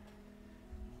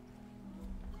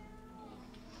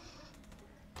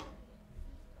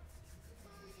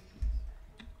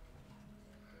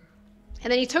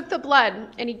 And then he took the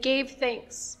blood and he gave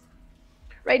thanks.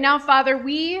 Right now, Father,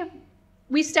 we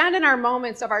stand in our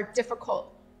moments of our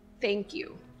difficult thank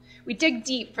you. We dig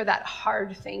deep for that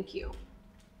hard thank you.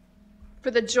 For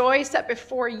the joy set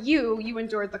before you, you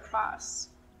endured the cross.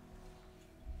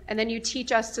 And then you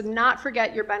teach us to not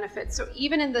forget your benefits. So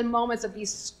even in the moments of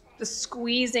the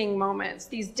squeezing moments,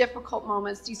 these difficult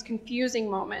moments, these confusing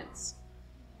moments,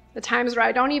 the times where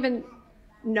I don't even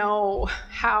know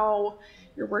how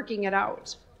you're working it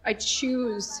out, I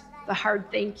choose the hard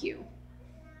thank you.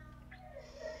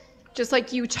 Just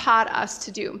like you taught us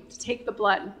to do, to take the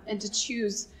blood and to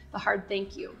choose the hard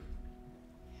thank you.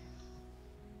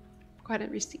 Go ahead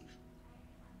and receive.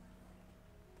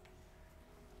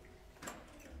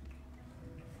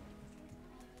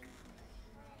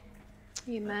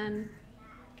 Amen.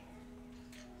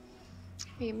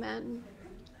 Amen.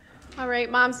 All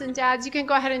right, moms and dads, you can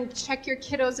go ahead and check your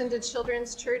kiddos into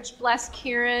Children's Church. Bless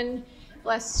Karen,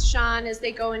 bless Sean as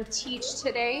they go and teach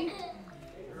today.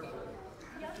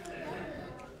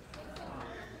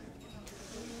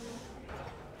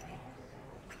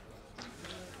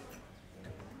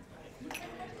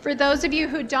 For those of you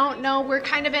who don't know, we're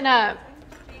kind of in a,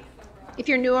 if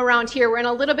you're new around here, we're in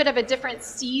a little bit of a different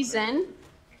season.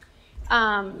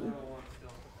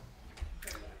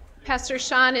 Pastor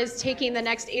Sean is taking the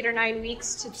next 8 or 9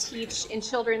 weeks to teach in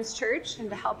Children's Church and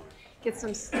to help get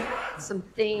some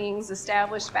things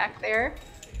established back there.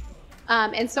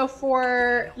 And so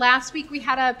for last week, we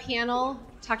had a panel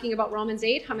talking about Romans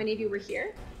 8. How many of you were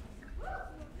here?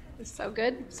 It was so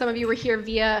good. Some of you were here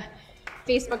via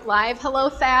Facebook Live. Hello,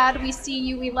 Thad. We see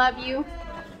you. We love you.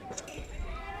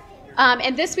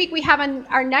 And this week we have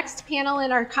our next panel,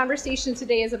 and our conversation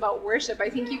today is about worship.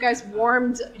 I think you guys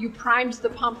you primed the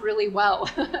pump really well.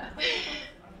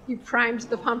 You primed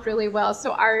the pump really well.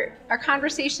 So our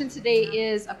conversation today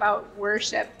is about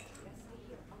worship.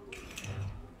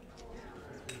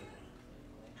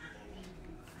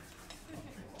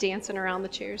 Dancing around the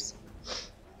chairs.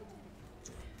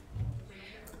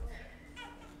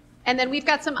 And then we've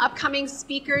got some upcoming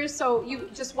speakers, so you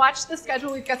just watch the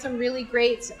schedule. We've got some really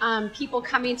great people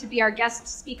coming to be our guest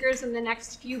speakers in the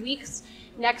next few weeks.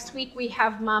 Next week we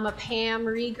have Mama Pam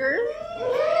Rieger.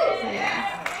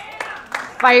 Yeah.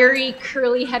 Fiery,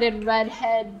 curly-headed,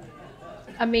 redhead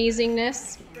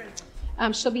amazingness.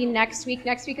 She'll be next week.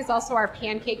 Next week is also our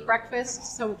pancake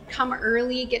breakfast, so come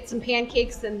early, get some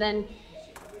pancakes, and then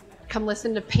come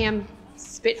listen to Pam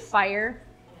spit fire.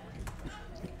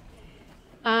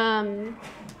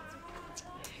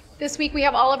 This week we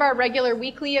have all of our regular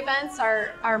weekly events,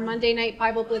 our Monday night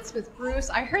Bible Blitz with Bruce.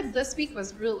 I heard this week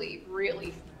was really,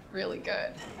 really, really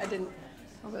good. I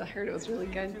heard it was really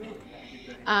good.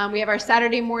 We have our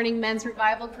Saturday morning men's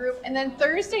revival group. And then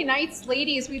Thursday nights,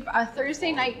 ladies, we've a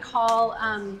Thursday night call.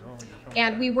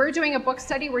 And we were doing a book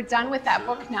study. We're done with that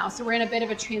book now. So we're in a bit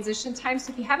of a transition time.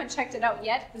 So if you haven't checked it out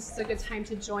yet, this is a good time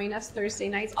to join us Thursday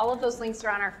nights. All of those links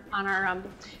are on our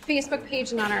Facebook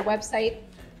page and on our website.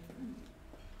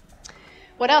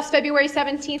 What else? February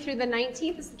 17th through the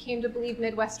 19th is the Came to Believe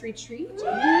Midwest Retreat.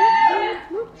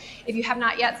 If you have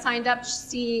not yet signed up,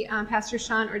 see Pastor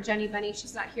Sean or Jenny Benny.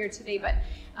 She's not here today, but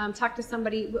talk to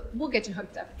somebody. We'll get you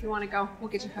hooked up. If you want to go, we'll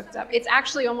get you hooked up. It's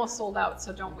actually almost sold out,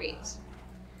 so don't wait.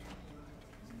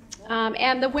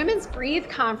 And the Women's Breathe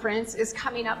Conference is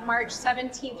coming up March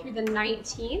 17th through the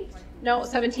 19th. No,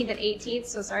 17th and 18th,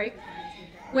 so sorry.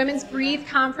 Women's Breathe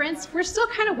Conference. We're still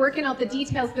kind of working out the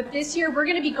details, but this year we're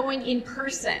going to be going in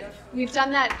person. We've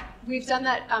done that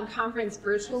conference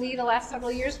virtually the last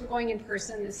several years. We're going in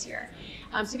person this year.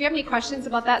 So if you have any questions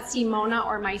about that, see Mona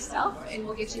or myself, and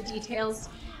we'll get you details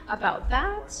about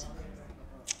that.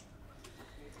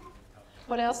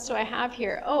 What else do I have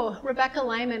here? Oh, Rebecca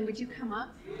Lyman, would you come up?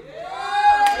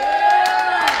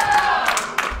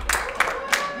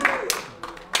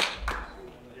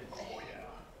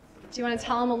 Do you want to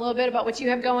tell them a little bit about what you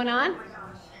have going on?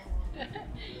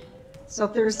 So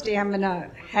Thursday I'm going to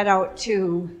head out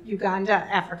to Uganda,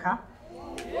 Africa.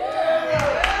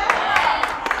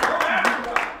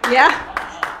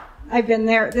 Yeah, I've been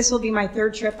there. This will be my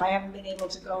third trip. I haven't been able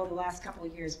to go the last couple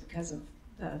of years because of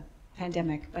the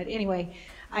pandemic. But anyway,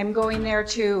 I'm going there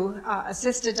to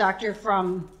assist a doctor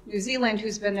from New Zealand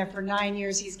who's been there for 9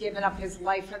 years. He's given up his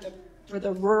life for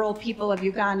the rural people of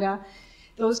Uganda.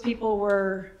 Those people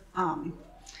were,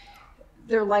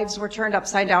 their lives were turned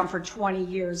upside down for 20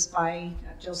 years by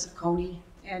Joseph Kony.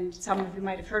 And some of you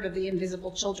might have heard of the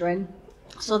invisible children.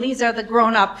 So these are the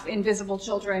grown-up invisible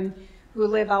children who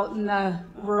live out in the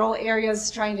rural areas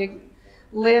trying to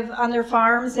live on their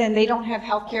farms, and they don't have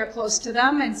health care close to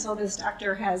them. And so this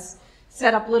doctor has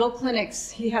set up little clinics.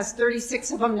 He has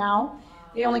 36 of them now.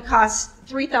 They only cost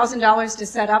 $3,000 to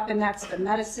set up, and that's the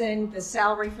medicine, the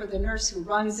salary for the nurse who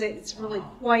runs it. It's really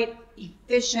quite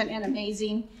efficient and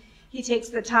amazing. He takes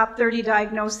the top 30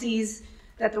 diagnoses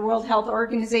that the World Health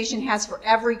Organization has for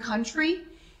every country.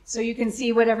 So you can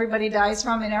see what everybody dies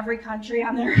from in every country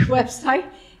on their website.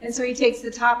 And so he takes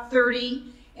the top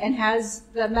 30 and has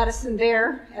the medicine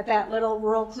there at that little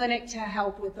rural clinic to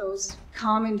help with those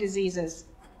common diseases.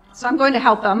 So I'm going to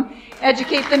help them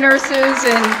educate the nurses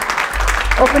and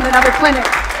open another clinic.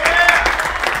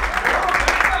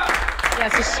 Yeah,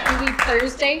 so she leaves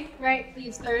Thursday, right?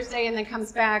 Leaves Thursday and then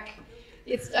comes back.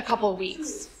 It's a couple of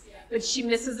weeks. But she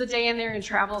misses a day in there and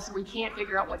travels, so we can't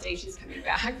figure out what day she's coming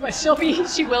back. But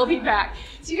she will be back.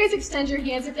 So you guys extend your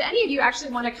hands. If any of you actually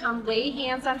want to come lay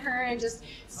hands on her and just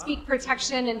speak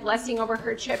protection and blessing over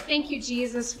her trip, thank you,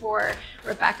 Jesus, for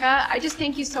Rebecca. I just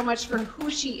thank you so much for who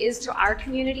she is to our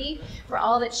community, for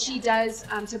all that she does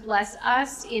to bless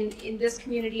us in this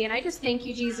community. And I just thank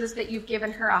you, Jesus, that you've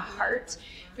given her a heart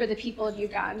for the people of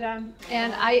Uganda.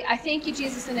 And I thank you,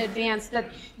 Jesus, in advance that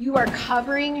you are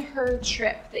covering her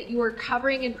trip, that you are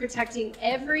covering and protecting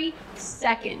every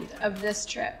second of this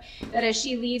trip, that as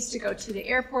she leaves to go to the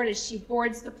airport, as she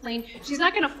boards the plane, she's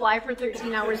not going to fly for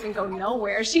 13 hours and go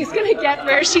nowhere. She's going to get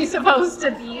where she's supposed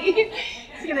to be.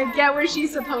 She's going to get where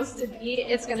she's supposed to be.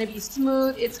 It's going to be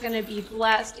smooth. It's going to be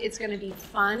blessed. It's going to be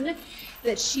fun.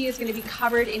 That she is going to be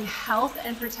covered in health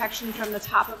and protection from the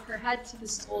top of her head to the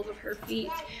soles of her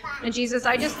feet. And Jesus,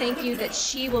 I just thank you that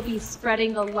she will be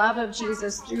spreading the love of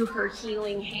Jesus through her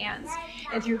healing hands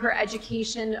and through her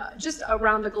education just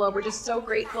around the globe. We're just so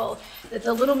grateful that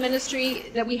the little ministry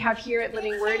that we have here at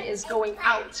Living Word is going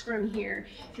out from here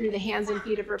through the hands and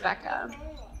feet of Rebecca.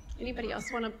 Anybody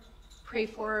else want to pray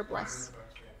for or bless?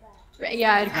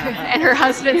 Yeah, and her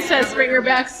husband says, bring her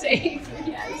back safe.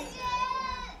 Yes.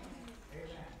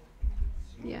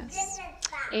 Yes.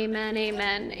 Amen,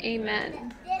 amen,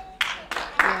 amen.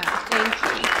 Yeah, thank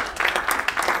you.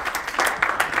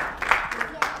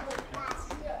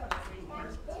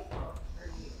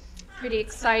 Pretty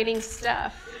exciting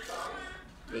stuff.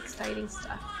 Pretty exciting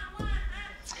stuff.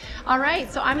 All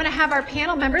right, so I'm going to have our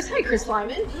panel members. Hi, Chris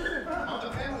Lyman.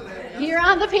 You're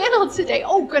on the panel today.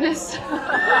 Oh, goodness.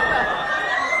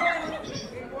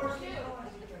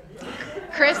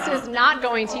 Chris is not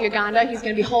going to Uganda. He's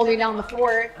going to be holding down the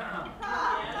fort.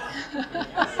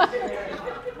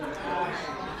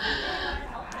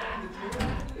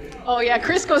 Oh, yeah,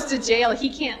 Chris goes to jail. He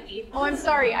can't leave. Oh, I'm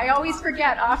sorry. I always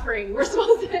forget offering. We're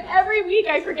supposed to, every week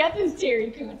I forget this,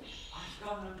 Terry Coon.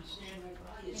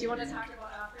 Do you want to talk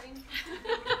about offering?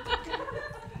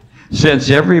 Since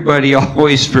everybody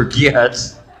always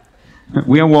forgets,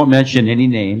 we won't mention any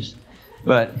names,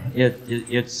 but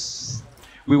it's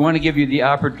we want to give you the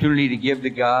opportunity to give to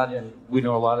God, and we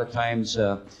know a lot of times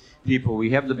we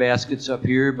have the baskets up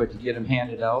here, but to get them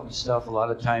handed out and stuff, a lot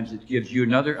of times it gives you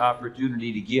another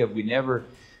opportunity to give.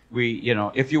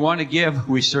 If you want to give,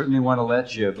 we certainly want to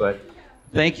let you, but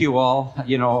thank you all.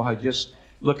 I just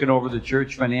looking over the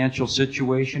church financial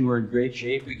situation, we're in great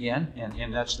shape again,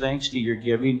 and that's thanks to your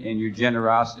giving and your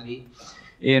generosity.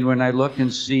 And when I look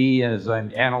and see, as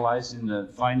I'm analyzing the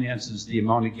finances, the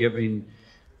amount of giving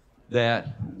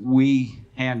that we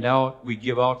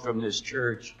give out from this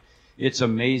church, it's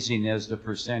amazing as the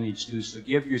percentage too. So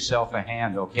give yourself a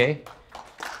hand, okay?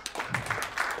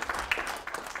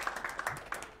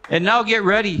 And now get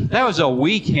ready. That was a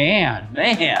weak hand,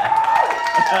 man.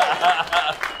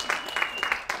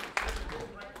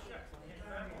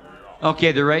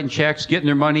 Okay, they're writing checks, getting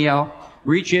their money out.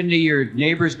 Reach into your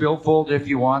neighbor's billfold if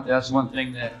you want. That's one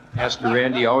thing that Pastor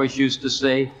Randy always used to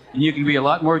say. And you can be a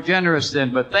lot more generous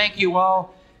then. But thank you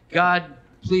all. God,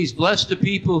 please bless the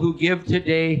people who give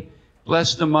today.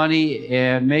 Bless the money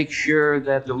and make sure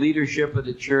that the leadership of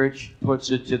the church puts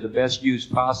it to the best use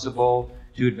possible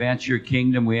to advance your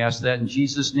kingdom. We ask that in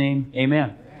Jesus' name.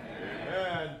 Amen.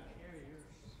 Amen.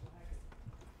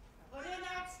 Put in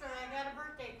extra, I got a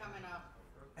birthday coming up.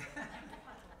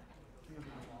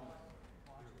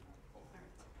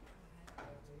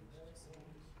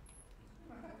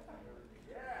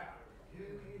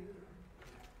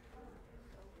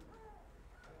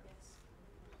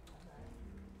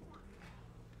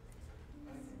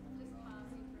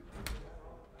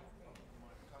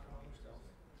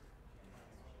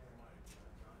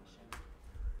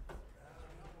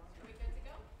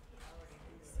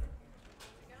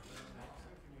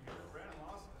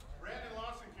 Brandon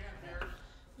Lawson can't hear.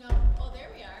 No. Oh, there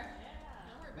we are.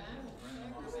 Now we're back.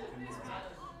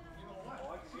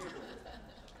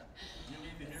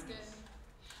 That's good.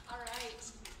 All right.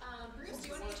 Bruce, do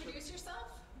you want to introduce yourself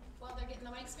while they're getting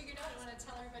the mics figured out? You want to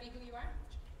tell everybody who you are?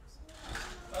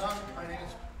 My name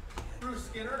is Bruce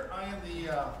Skinner. I am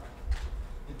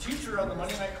the teacher of the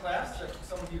Monday night class that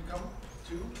some of you come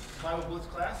to, Bible Blitz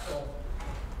class. So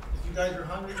if you guys are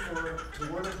hungry for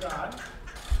the Word of God,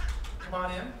 come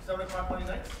on in, 7 o'clock Monday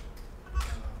nights.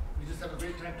 We just have a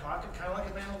great time talking, kind of like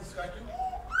a panel discussion. If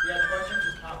you have questions,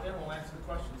 just pop in, we'll answer the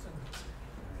questions. And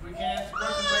if we can't answer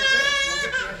questions right there, we'll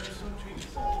get the answers soon to you.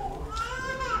 So,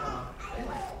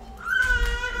 anyway.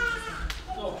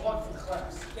 So, plug for the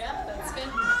class. Yeah, that's good.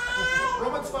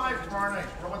 Romans 5 tomorrow night.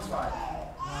 Romans 5.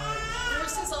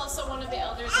 Bruce is also one of the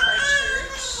elders of our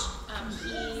church.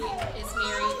 He is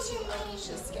married to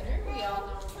Alicia Skinner. We all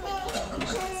know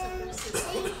Alicia, so Bruce is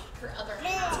her other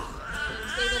half. And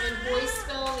they live in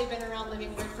Boyceville. They've been around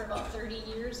Living Word for about 30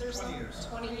 years or so. 20 years.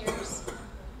 20 years.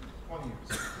 20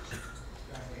 years.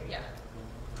 Yeah.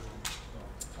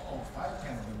 Oh, 5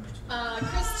 panel members.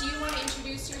 Chris, do you want to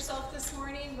introduce yourself this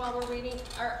morning while we're waiting?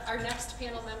 Our next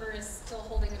panel member is still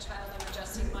holding a child and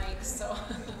adjusting mics, so.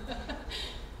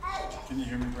 Can you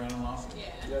hear me, Brandon Lawson?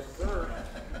 Yeah. Yes, sir.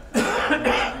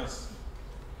 Yes.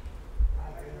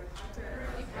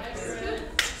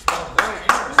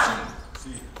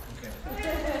 See.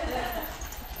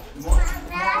 More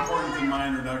important than my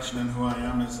introduction and who I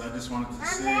am is I just wanted to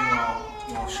say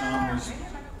while Sean was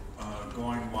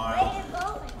going wild,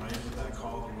 right, with that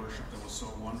call to worship that was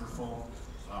so wonderful,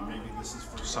 maybe this is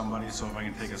for somebody, so if I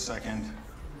can take a second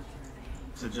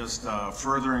to just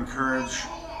further encourage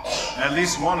at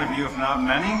least one of you, if not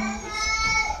many.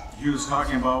 He was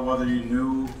talking about whether you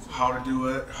knew how to do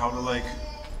it, how to like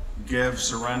give,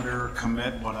 surrender,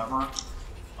 commit, whatever.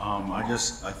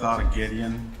 I thought of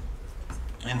Gideon.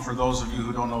 And for those of you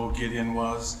who don't know who Gideon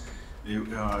was, he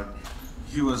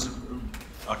was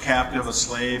a captive, a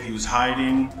slave. He was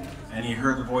hiding, and he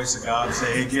heard the voice of God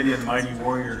say, "Hey, Gideon, mighty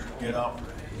warrior, get up."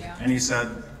 Yeah. And he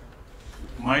said,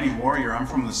 "Mighty warrior, I'm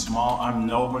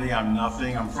nobody, I'm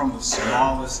nothing. I'm from the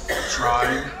smallest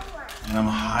tribe, and I'm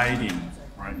hiding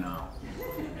right now.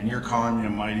 And you're calling me a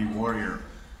mighty warrior."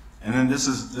 And then this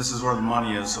is where the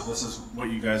money is, so this is what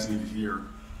you guys need to hear.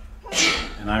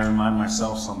 And I remind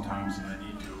myself sometimes, and I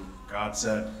need to. God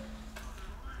said,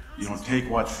 take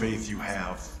what faith you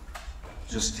have.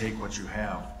 Just take what you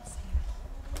have.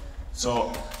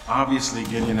 So obviously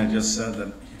Gideon had just said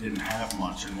that he didn't have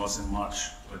much and wasn't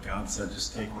much, but God said,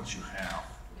 just take what you have.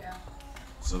 Yeah.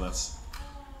 So that's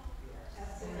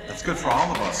good for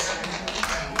all of us.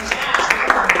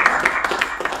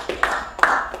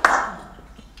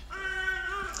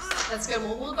 That's good.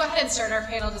 Well, we'll go ahead and start our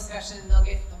panel discussion, and they'll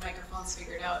get the microphones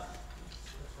figured out.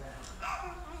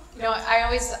 I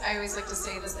always like to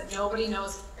say this, that nobody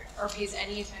knows or pays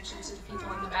any attention to the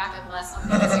people in the back unless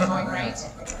something isn't going right.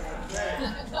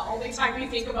 The only time we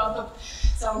think about the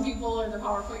sound people or the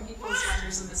PowerPoint people is when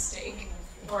there's a mistake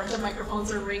or the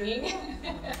microphones are ringing.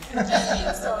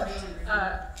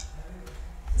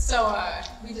 So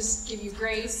we just give you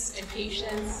grace and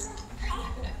patience.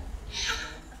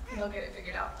 They'll get it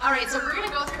figured out. All right, so we're going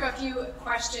to go through a few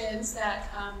questions that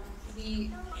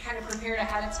we kind of prepared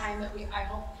ahead of time that I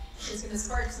hope is going to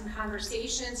spark some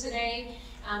conversation today.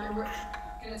 And we're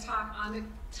going to talk on the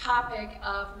topic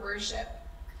of worship.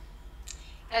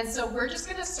 And so we're just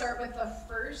going to start with the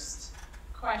first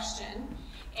question.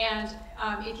 And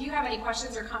if you have any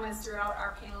questions or comments throughout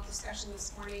our panel discussion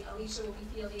this morning, Alicia will be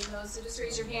fielding those. So just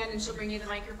raise your hand and she'll bring you the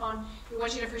microphone. We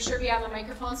want you to for sure be on the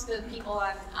microphone so that people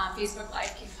on Facebook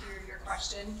Live can hear your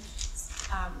question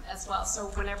as well. So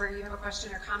whenever you have a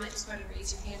question or comment, just go ahead and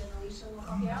raise your hand and Alicia will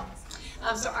help you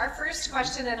out. So our first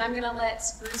question, and I'm going to let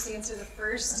Bruce answer the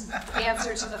first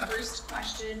answer to the first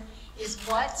question, is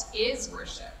what is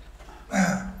worship?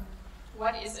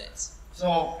 What is it?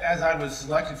 So, as I was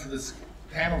selected for this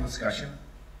panel discussion,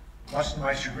 much to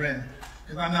my chagrin,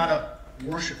 because I'm not a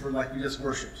worshiper like we just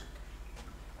worshipped.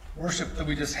 Worship that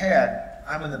we just had,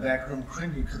 I'm in the back room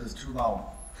cringing because it's too loud.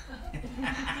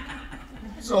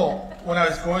 So, when I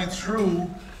was going through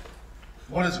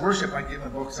what is worship, I get my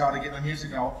books out, I get my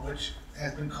music out, which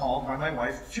has been called by my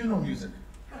wife funeral music.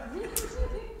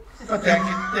 But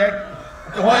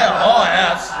that's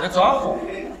awful.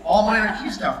 All minor key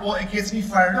stuff. Well, it gets me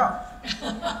fired up.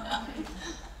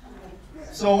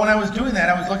 So when I was doing that,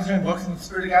 I was looking through my books, and the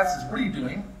Spirit of God says, "What are you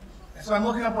doing?" And so I'm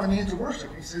looking up what it means to worship.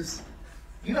 He says,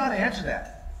 "You know how to answer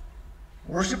that.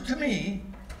 Worship to me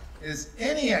is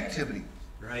any activity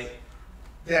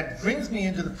that brings me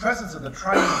into the presence of the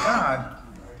triune God,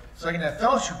 so I can have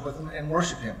fellowship with Him and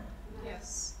worship Him."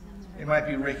 Yes. It might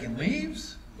be raking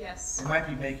leaves. Yes. It might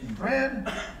be making bread.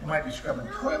 It might be scrubbing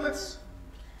toilets.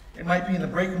 It might be in the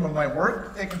break room of my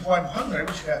work, thinking, "Boy, I'm hungry, I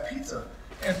wish I had pizza."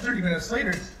 And 30 minutes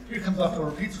later, here comes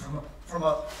leftover pizza from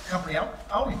a company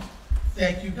outing.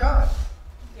 Thank you, God.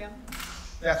 Yeah.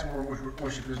 That's what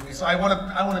worship is to me. So I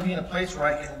want to be in a place where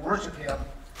I can worship Him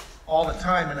all the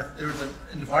time. And if there's an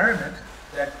environment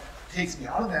that takes me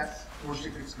out of that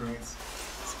worship experience,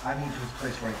 I move to a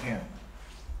place where I can.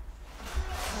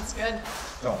 That's good.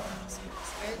 So. That's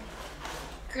good.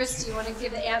 Chris, do you want to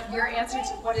give your answer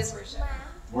to what is worship?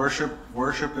 Worship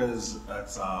is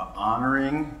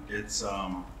honoring. It's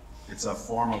a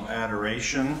form of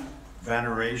adoration,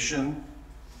 veneration,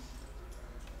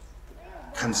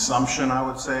 consumption, I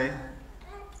would say.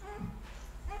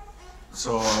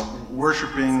 So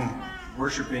worshiping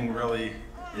really,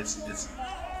 it's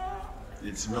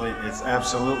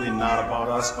absolutely not about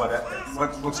us.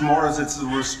 But what's more is it's a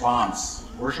response.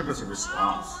 Worship is a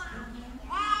response,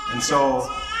 and so.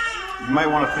 You might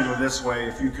want to think of it this way,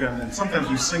 if you can, and sometimes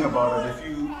we sing about it,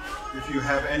 if you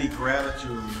have any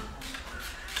gratitude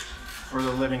for the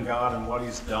living God and what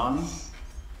He's done,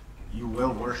 you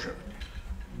will worship,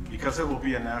 because it will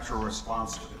be a natural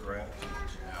response to the gratitude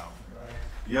that you have.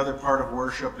 The other part of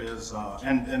worship is,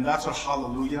 and that's what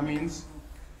hallelujah means,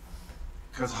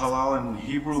 because halal in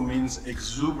Hebrew means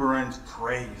exuberant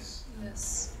praise.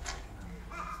 Yes.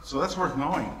 So that's worth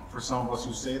knowing for some of us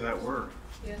who say that word.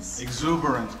 Yes.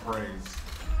 Exuberant praise,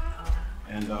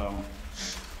 and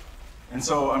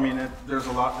so I mean, there's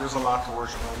a lot to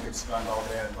worship. We could spend all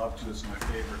day. I'd love to. It's my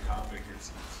favorite topic.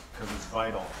 It's because it's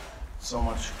vital. So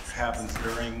much happens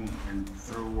during and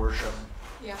through worship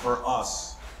for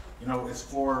us. You know, it's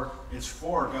for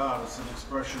God. It's an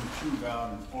expression to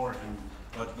God and for Him.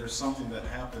 But there's something that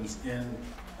happens in,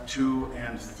 to,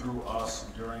 and through us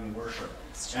during worship.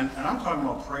 And I'm talking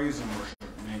about praise and worship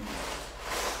mainly.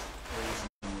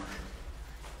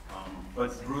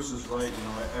 But Bruce is right, you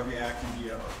know, every act can be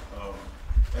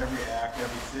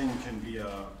everything can be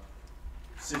a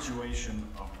situation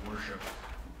of worship.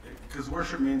 Because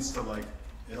worship means to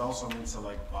it also means to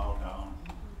bow down.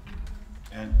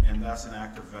 And that's an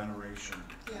act of veneration,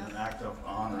 an act of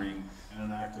honoring, and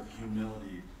an act of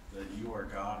humility that you are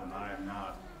God and I am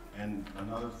not. And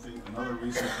another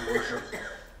reason to worship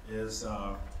is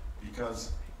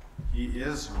because He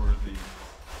is worthy.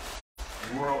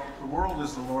 The world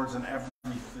is the Lord's and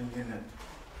everything in it,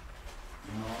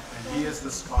 you know. And He is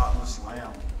the spotless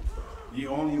Lamb, the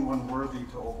only one worthy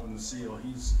to open the seal.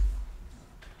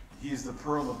 He's the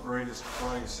pearl of greatest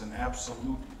price and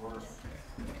absolute worth.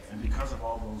 And because of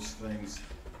all those things,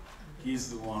 He's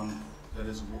the one that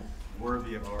is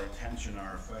worthy of our attention,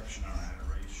 our affection, our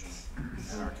adoration,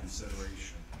 and our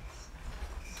consideration.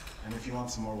 And if you want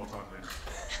some more, we'll talk later.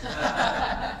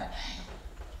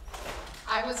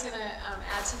 I was going to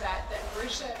add to that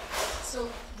worship, so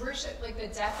worship, like the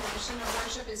definition of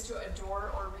worship is to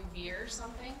adore or revere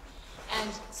something.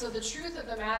 And so the truth of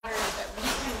the matter is that we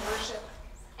can worship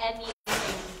anything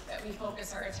that we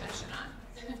focus our attention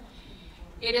on.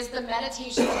 It is the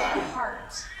meditation of our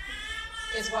heart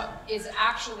is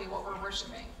actually what we're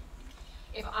worshiping.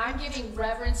 If I'm giving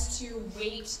reverence to,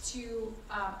 weight to,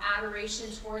 adoration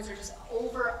towards, or just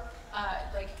over,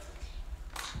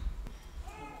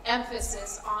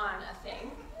 emphasis on a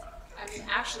thing, I'm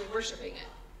actually worshiping it.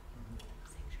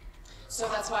 So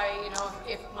that's why, you know,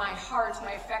 if my heart,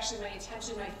 my affection, my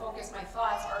attention, my focus, my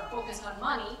thoughts are focused on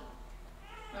money,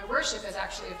 My worship is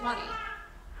actually of money.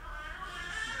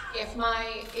 If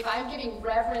I'm giving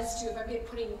reverence to, if I'm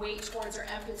putting weight towards or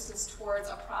emphasis towards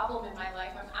a problem in my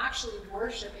life, I'm actually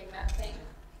worshiping that thing.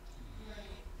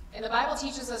 And the Bible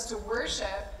teaches us to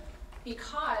worship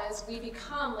because we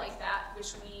become like that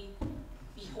which we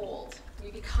behold.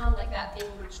 We become like that thing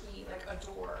which we like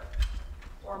adore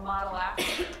or model after.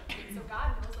 So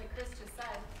God knows, like Chris just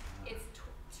said, it's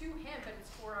to him, but it's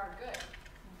for our good.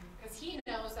 Because he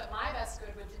knows that my best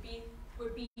good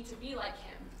would be to be like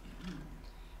him.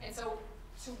 And so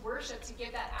to worship, to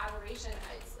give that adoration,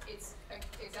 it's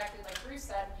exactly like Bruce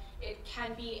said, it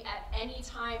can be at any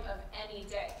time of any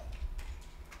day.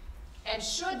 And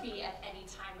should be at any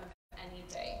time of any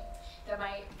day. That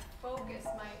my focus,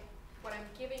 what I'm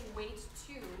giving weight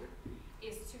to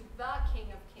is to the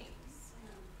King of Kings.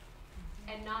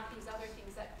 And not these other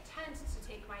things that tend to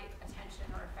take my attention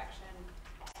or affection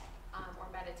or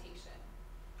meditation.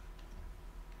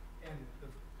 And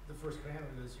the first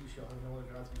commandment is, you shall have no other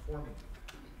gods before me.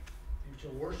 You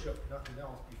shall worship nothing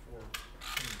else before me.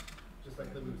 Just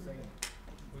like Libby was saying.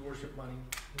 We worship money,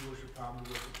 we worship power, we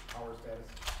worship power status.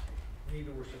 We need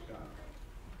to worship God.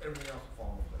 Everything else will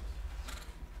fall into place.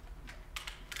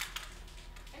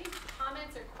 Any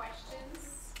comments or questions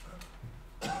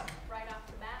right off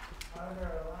the bat? Are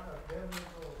there a lot of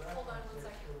biblical references? Hold on one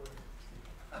second.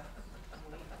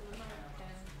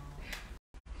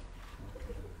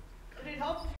 Would it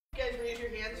help if you guys raise your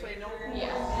hands so I know who you are?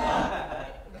 Yeah.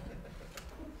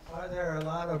 Are there a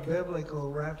lot of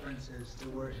biblical references to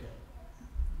worship?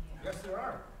 Yes, there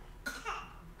are.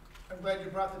 I'm glad you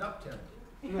brought it up, Tim.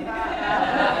 No.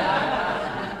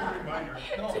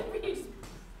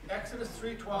 Exodus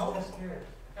 3:12.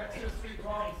 Exodus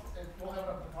 3:12, and we'll have it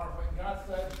up in the PowerPoint. God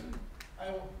said,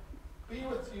 I will be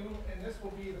with you, and this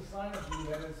will be the sign of you,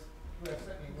 that is, who have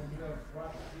sent me, when you have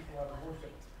brought the people out of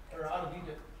worship, or out of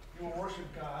Egypt. You will worship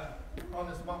God on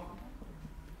this mountain.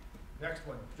 Next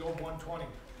one, Job 1:20.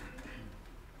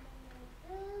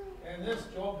 And this,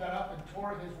 Job got up and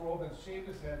tore his robe and shaved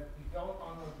his head. He fell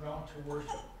on the ground to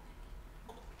worship.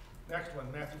 Next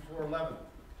one, Matthew 4:11.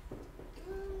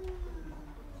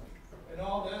 And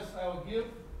all this I will give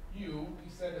you, he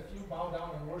said, if you bow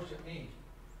down and worship me.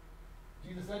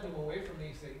 Jesus said to him, away from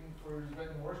me, Satan, for it is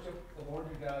written, worship the Lord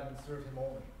your God and serve him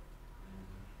only.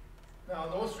 Now,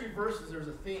 in those three verses, there's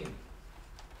a theme.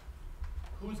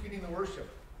 Who's getting the worship?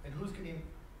 And who's getting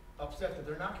upset that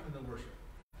they're not getting the worship?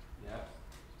 Yeah.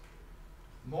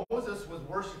 Moses was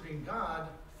worshiping God.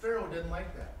 Pharaoh didn't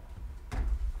like that.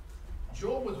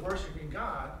 Job was worshiping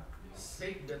God.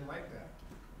 Satan didn't like that.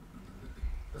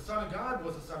 The Son of God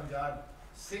was the Son of God.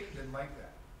 Satan didn't like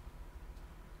that.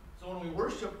 So when we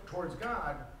worship towards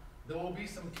God, there will be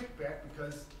some kickback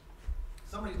because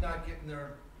somebody's not getting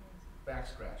their back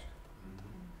scratched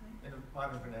in the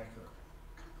modern vernacular.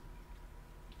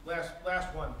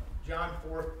 Last one, John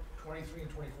 4:23 and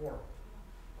 24.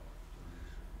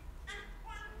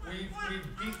 We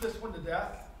beat this one to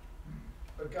death,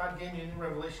 but God gave me a new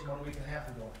revelation 1 week and a half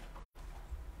ago.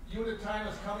 You, the time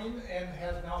is coming and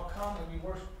has now come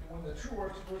when the true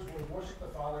worshipers will worship the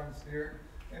Father in spirit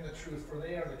and the truth, for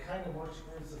they are the kind of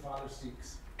worshipers the Father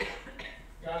seeks.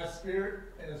 God is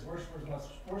spirit, and his worshipers must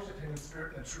worship him in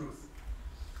spirit and truth.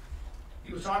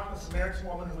 He was talking to the Samaritan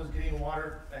woman who was getting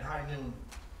water at high noon.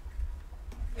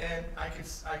 And I could,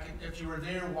 if you were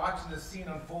there watching this scene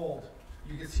unfold,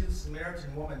 you could see the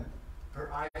Samaritan woman,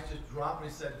 her eyes just dropped,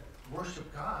 and he said,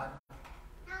 worship God?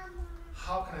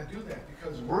 How can I do that?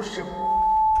 Because worship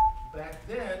back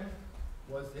then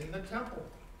was in the temple.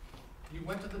 You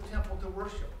went to the temple to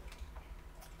worship.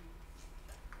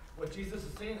 What Jesus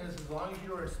is saying is, as long as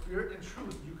you are in spirit and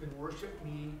truth, you can worship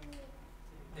me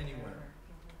anywhere.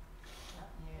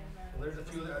 Well, there's a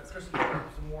few, Chris will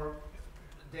talk some more,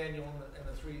 Daniel and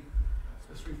the three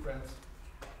friends.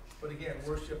 But again,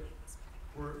 worship,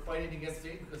 we're fighting against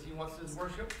Satan because he wants his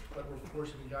worship, but we're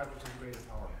worshiping God, which is the greatest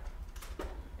power.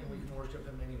 And we can worship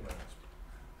him anywhere.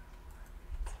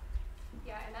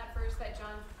 Yeah, and that verse that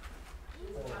John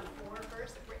 4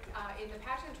 verse, in the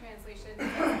Passion Translation,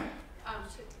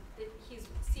 he's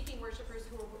seeking worshipers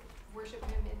who will worship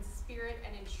him in spirit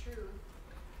and in truth.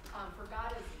 For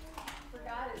God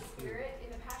is spirit. In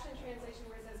the Passion Translation,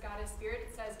 where it says God is spirit,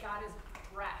 it says God is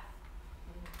breath.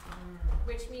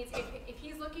 Which means if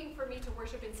he's looking for me to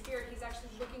worship in spirit, he's actually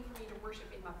looking for me to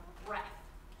worship in my breath.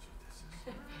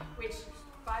 Which,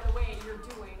 by the way, you're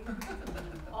doing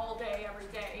all day, every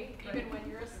day, even when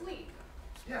you're asleep.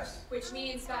 Yes. Which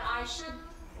means that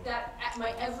that at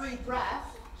my every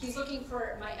breath, he's looking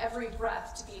for my every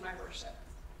breath to be my worship.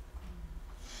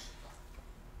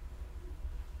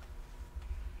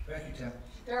 Thank you, Tim.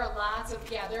 There are lots of.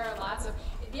 The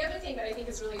other thing that I think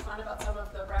is really fun about some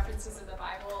of the references in the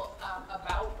Bible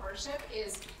about worship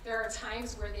is there are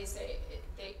times where they say,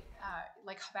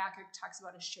 like Habakkuk talks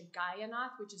about a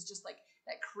Shagayanoth, which is just like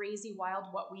that crazy wild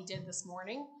what we did this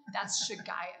morning. That's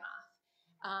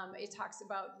Shagayanoth. It talks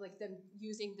about like them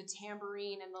using the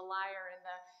tambourine and the lyre,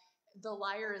 and the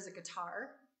lyre is a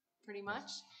guitar, pretty much.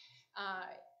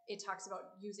 It talks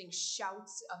about using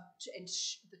shouts and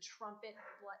the trumpet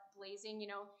blazing, you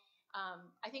know.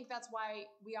 I think that's why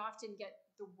we often get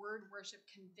the word worship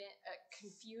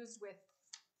confused with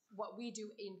what we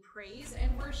do in praise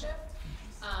and worship,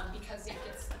 because it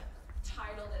gets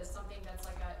titled as something that's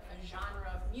like a genre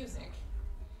of music.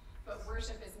 But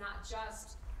worship is not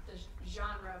just the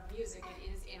genre of music, it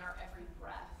is in our every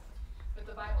breath. But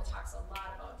the Bible talks a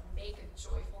lot about make a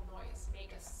joyful noise,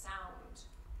 make a sound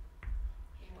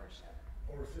in worship.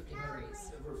 Over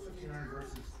 1,500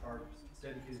 verses are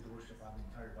dedicated to worship on the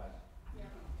entire Bible. Yeah.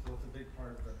 So it's a big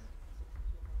part of the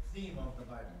theme of the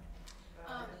Bible.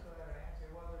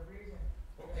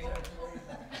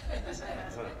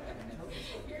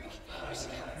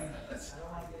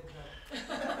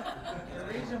 The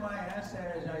reason why I ask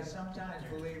that is I sometimes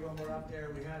believe when we're up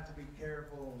there, we have to be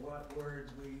careful what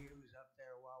words we use up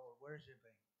there while we're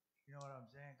worshiping. You know what I'm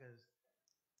saying? Because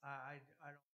I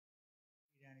don't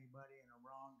lead anybody in a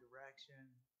wrong direction.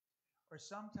 Or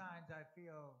sometimes I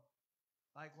feel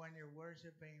like when you're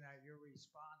worshiping that you're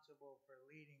responsible for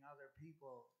leading other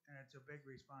people, and it's a big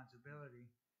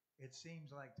responsibility, it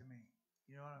seems like to me.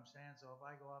 You know what I'm saying? So if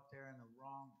I go up there in the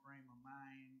wrong frame of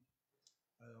mind,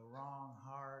 or the wrong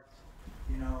heart,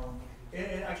 you know,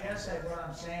 I guess that what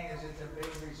I'm saying is it's a big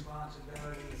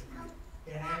responsibility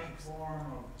in any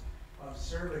form of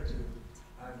servitude,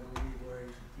 I believe, where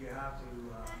you have to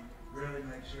really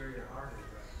make sure your heart is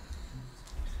right.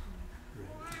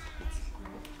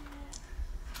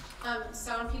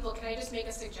 Sound people, can I just make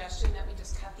a suggestion that we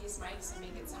just cut these mics and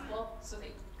make it simple so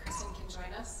that Kristen can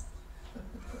join us?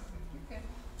 Okay.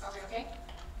 Are we okay?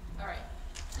 All right.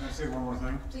 Can I say one more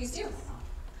thing? Please do.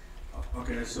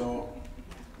 Okay, so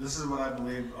this is what I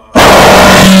believe.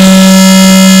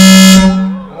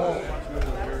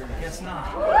 Guess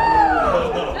not.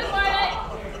 Good morning.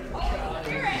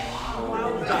 Hear it.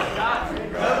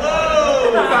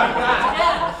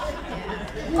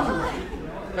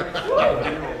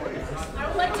 I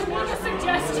would like to make a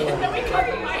suggestion that we cut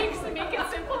the mics and make it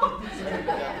simple.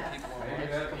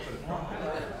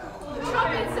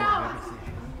 Trumpet sound.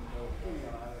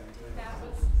 That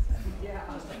was, yeah.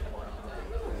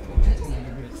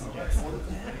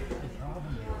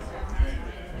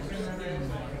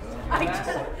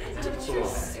 Did you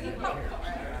see how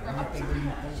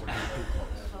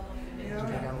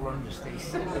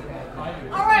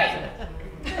all right.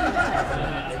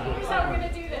 Here's how we're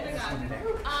gonna do this.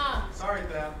 Sorry,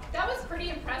 Dad. That was pretty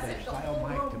impressive. The whole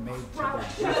room crowd.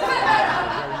 This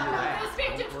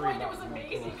vantage point, it was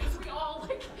amazing because we all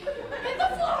like hit the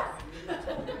floor.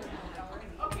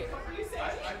 Okay, what were you saying?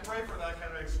 I pray for that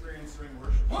kind of experience during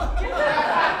worship.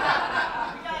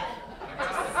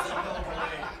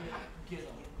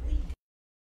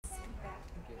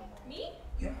 Me?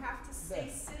 You have to stay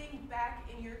sitting back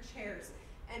in your chairs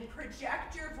and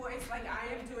project your voice like I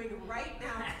am doing right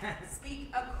now.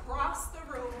 Speak across the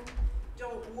room.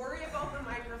 Don't worry about the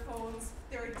microphones.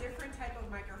 They're a different type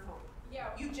of microphone.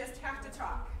 Yeah. You just have to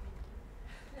talk.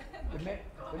 The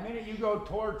minute you go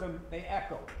towards them, they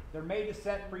echo. They're made to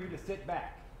set for you to sit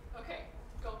back. Okay,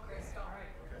 go, Chris. Go.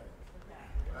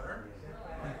 Better?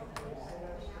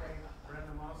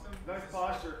 Brandon Lawson? Nice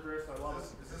posture, Chris. I love it.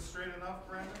 Is this straight enough,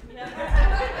 Brandon? I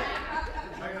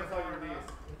gotta tell your knees.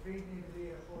 The feet need to be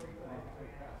at 45.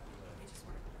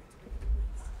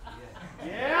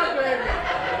 Yeah, baby.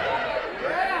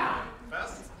 Yeah.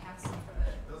 Best?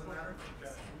 Doesn't matter?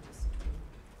 Okay.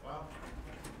 Well,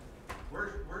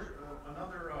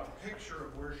 another picture of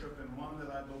worship, and one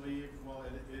that I believe, well,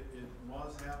 it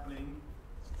was happening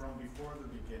from before the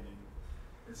beginning.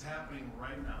 It's happening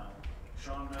right now.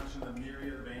 Sean mentioned the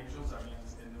myriad of angels. I mean,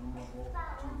 it's innumerable,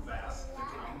 too vast to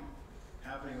come.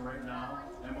 Happening right now,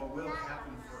 and what will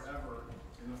happen forever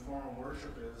in the form of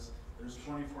worship is there's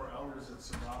 24 elders that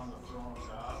surround the throne of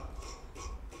God,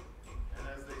 and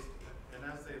as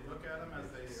they look at him, as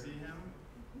they see him,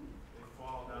 they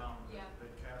fall down. Yeah. They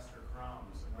cast their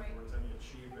crowns. In Right. other words, any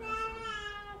achievements,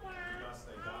 the best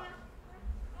they got,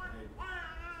 and they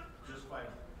just by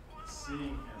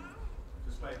seeing him,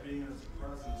 just by being in his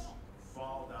presence,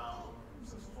 fall down. It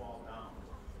says fall down,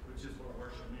 which is what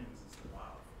worship means. It's to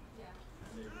bow. Yeah.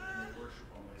 And they worship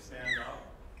him. They stand up.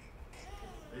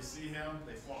 They they see him,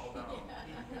 they fall down.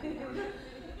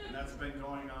 And that's been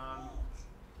going on,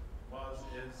 was,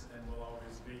 is, and will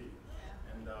always be.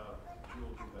 And we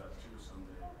will do that too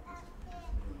someday.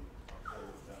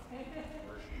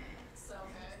 So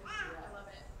good. I love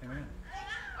it. Amen.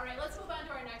 All right, let's move on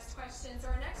to our next question. So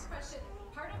our next question,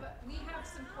 we have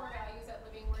some core values at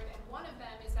Living Word, and one of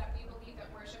them is that we believe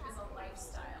that worship is a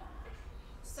lifestyle.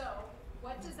 So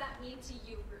what does that mean to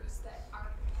you, Bruce, that our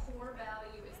core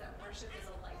value is that worship is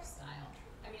a lifestyle?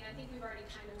 I mean, I think we've already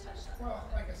kind of touched on Well,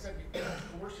 that. like I said,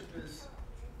 worship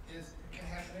can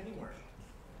happen anywhere.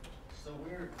 So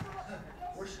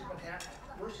worship can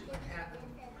happen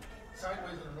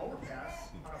sideways in an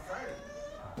overpass on a Friday.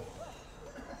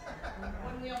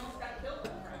 When we almost got killed.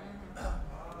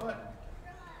 But,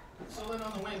 so then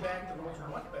on the way back, the roads were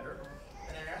much better,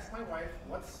 and I asked my wife,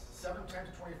 what's 7 times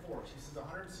 24? She says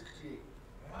 168.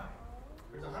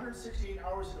 There's 168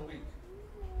 hours in a week.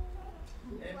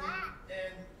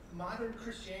 And modern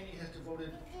Christianity has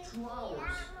devoted 2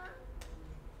 hours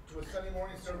to a Sunday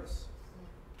morning service.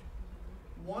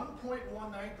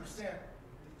 1.19%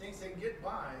 thinks they can get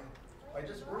by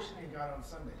just worshiping God on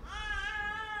Sunday.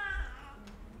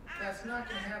 That's not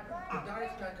going to happen. The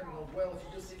diet's not going to go well if you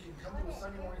just think you can come to a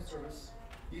Sunday morning service,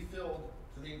 be filled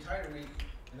for the entire week,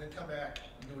 and then come back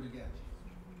and do it again.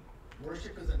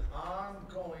 Worship is an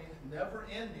ongoing,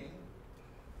 never-ending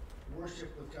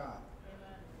worship with God.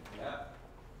 Yeah.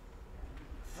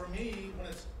 For me,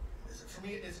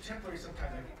 it's temporary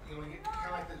sometimes. You get kind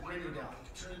of like the radio down.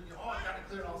 Turn it, I got it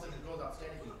clear, and all of a sudden it goes out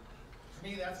static. For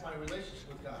me, that's my relationship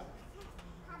with God.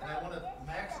 And I want to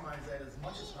maximize that as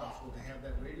much as possible to have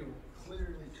that radio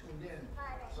clearly tuned in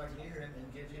so I can hear him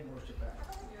and give him worship back.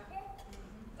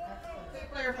 To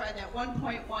clarify, that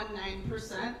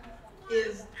 1.19%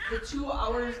 is the 2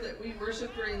 hours that we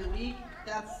worship during the week.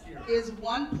 Is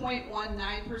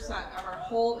 1.19% of our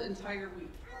whole entire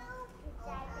week.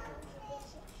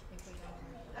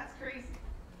 That's crazy.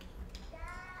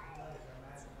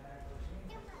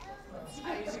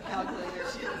 I use a calculator.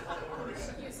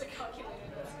 Use a calculator.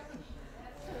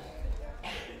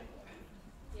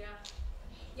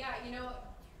 Yeah, you know,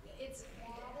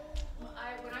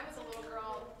 when I was a little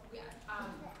girl,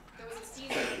 there was a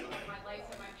season of my life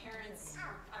that my parents,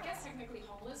 I guess technically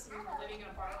homeless, we were living in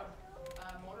a borrowed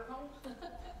motorhome.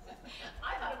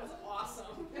 I thought it was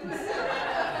awesome. It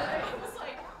was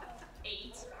like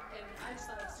 8, and I just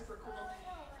thought it was super cool.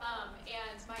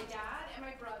 And my dad and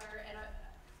my brother and a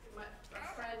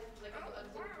friend, like a little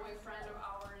boy friend of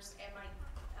ours, and my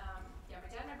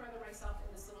dad, my brother, myself, and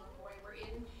this little boy were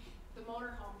in the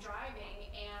motorhome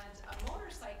driving, and a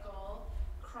motorcycle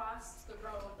crossed the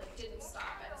road, like didn't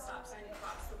stop at a stop sign and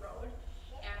crossed the road,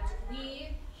 and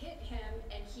we hit him,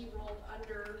 and he rolled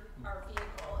under our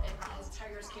vehicle, and his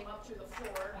tires came up through the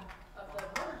floor of the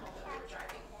motorhome that we were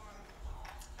driving.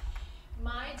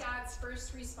 My dad's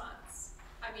first response,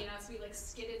 as we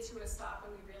skidded to a stop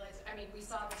and we realized, we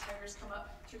saw the tires come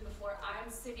up through the floor.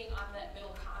 I'm sitting on that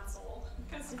middle console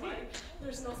because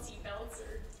there's no seat belts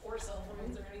or cell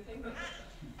phones or anything.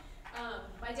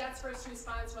 My dad's first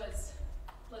response was,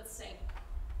 let's sing.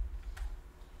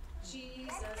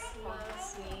 Jesus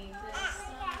loves me, this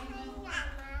I know.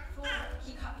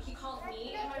 He called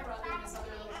me and my brother and this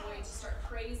other little boy to start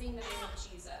praising the name of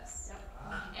Jesus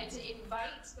and to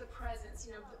invite the presence.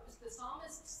 The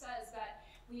psalmist says that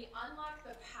we unlock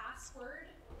the password,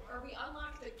 or we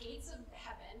unlock the gates of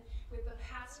heaven with the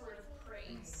password of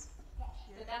praise.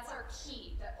 That's our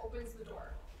key that opens the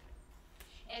door.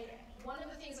 And one of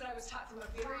the things that I was taught from a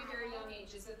very, very young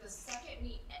age is that the second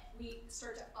we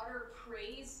start to utter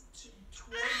praise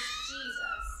towards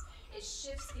Jesus, it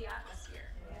shifts the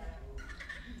atmosphere.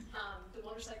 The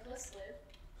motorcyclists live.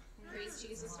 Praise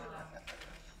Jesus for that.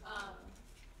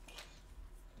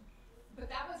 But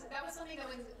that was something that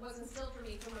was instilled for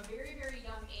me from a very, very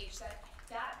young age,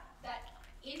 that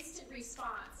instant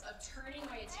response of turning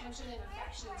my attention and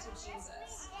affection to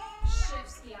Jesus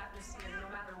shifts the atmosphere no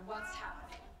matter what's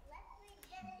happening.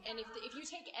 And if you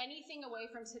take anything away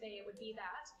from today, it would be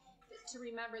that to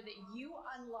remember that you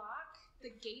unlock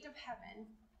the gate of heaven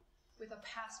with a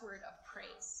password of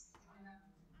praise.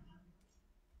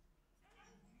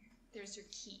 There's your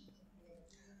key.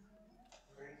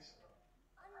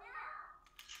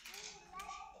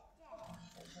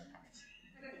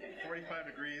 45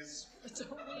 degrees.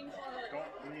 Don't lean forward.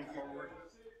 Don't lean forward.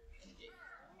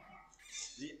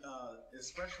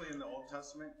 Especially in the Old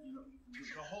Testament,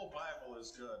 the whole Bible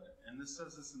is good. And this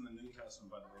says this in the New Testament,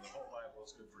 by the way. The whole Bible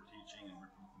is good for teaching and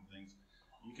reproof and things.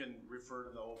 You can refer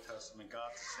to the Old Testament.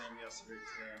 God's the same yesterday,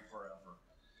 today, and forever.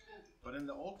 But in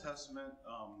the Old Testament,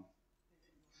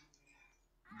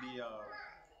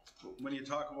 when you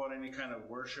talk about any kind of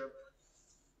worship,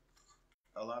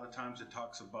 a lot of times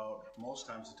most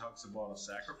times it talks about a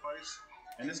sacrifice.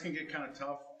 And this can get kind of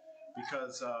tough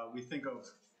because we think of,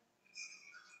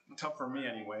 tough for me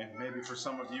anyway, maybe for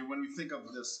some of you, when we think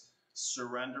of this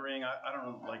surrendering, I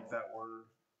don't like that word,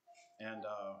 and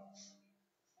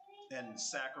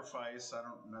sacrifice, I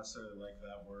don't necessarily like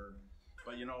that word,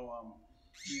 but you know,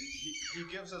 he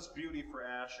gives us beauty for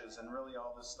ashes, and really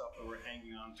all this stuff that we're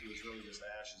hanging on to is really just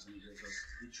ashes, and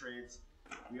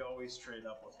we always trade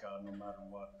up with God no matter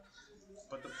what.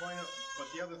 But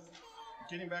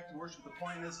getting back to worship, the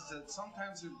point is that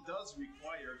sometimes it does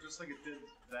require, just like it did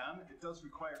then, it does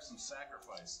require some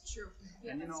sacrifice. True.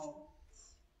 Yeah, and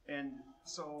and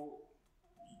so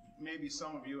maybe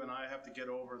some of you and I have to get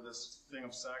over this thing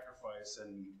of sacrifice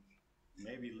and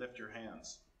maybe lift your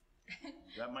hands.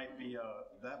 That might be a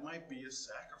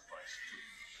sacrifice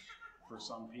for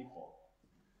some people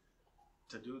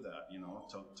to do that, you know,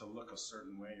 to look a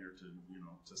certain way, or to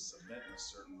submit in a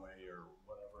certain way, or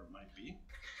whatever it might be.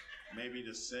 Maybe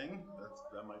to sing,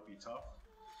 that might be tough.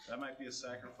 That might be a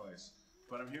sacrifice.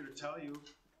 But I'm here to tell you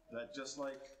that just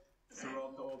like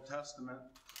throughout the Old Testament,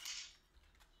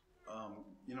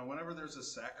 whenever there's a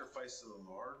sacrifice to the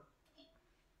Lord,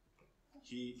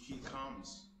 He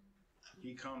comes.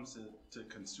 He comes to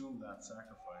consume that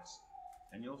sacrifice.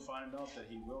 And you'll find out that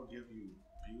He will give you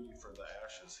beauty for the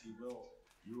ashes. You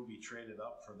will be traded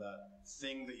up for that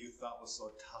thing that you thought was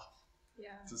so tough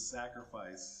to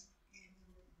sacrifice.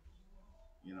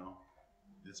 You know,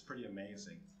 it's pretty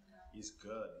amazing. He's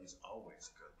good. He's always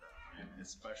good, though, and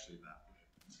especially that.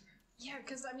 Yeah,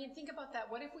 because, I mean, think about that.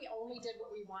 What if we only did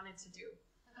what we wanted to do?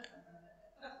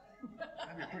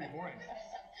 That'd be pretty boring.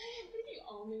 What if you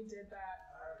only did that?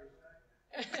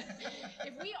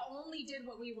 If we only did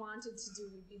what we wanted to do,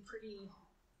 we'd be pretty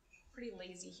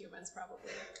lazy humans,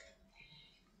 probably.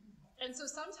 And so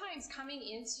sometimes coming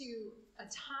into a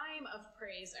time of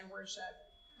praise and worship,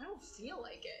 I don't feel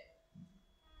like it.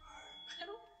 I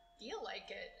don't feel like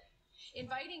it.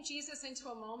 Inviting Jesus into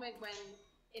a moment when,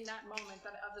 in that moment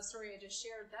of the story I just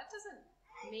shared, that doesn't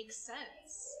make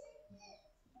sense.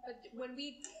 But when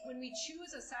we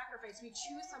choose a sacrifice, we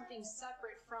choose something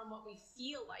separate from what we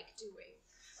feel like doing,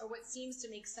 or what seems to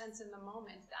make sense in the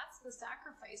moment. That's the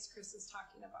sacrifice Chris is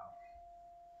talking about.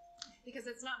 Because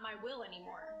it's not my will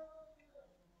anymore.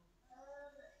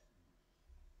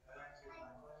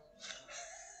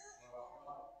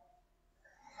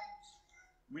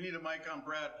 We need a mic on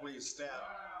Brad, please, staff.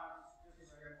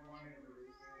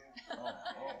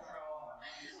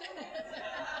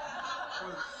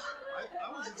 I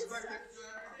was expecting.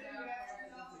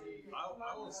 I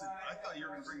thought you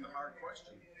were going to bring the hard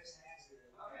question.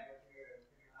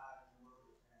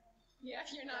 Yeah,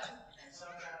 you're not.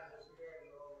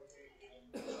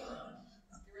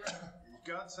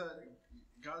 God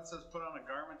says, put on a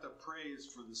garment of praise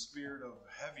for the spirit of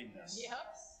heaviness.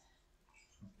 Yep.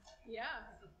 Yeah.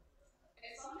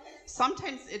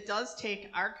 Sometimes it does take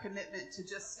our commitment to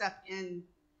just step in,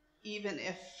 even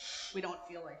if we don't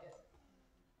feel like it.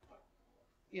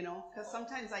 You know, because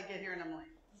sometimes I get here and I'm like,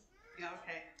 yeah,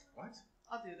 okay. What?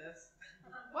 I'll do this.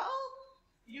 Well,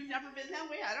 you've never been that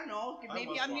way. I don't know.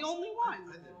 Maybe I'm the only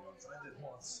one. I did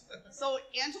once. So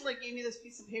Angela gave me this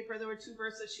piece of paper. There were 2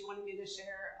 verses she wanted me to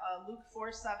share. Luke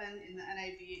 4:7 in the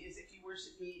NIV is, if you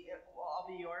worship me, it will all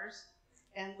be yours.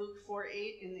 And Luke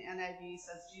 4:8 in the NIV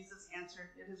says, Jesus answered,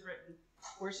 it is written,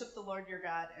 worship the Lord your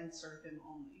God and serve Him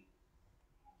only.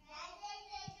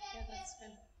 Yeah, that's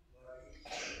good.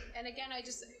 And again, I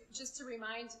just to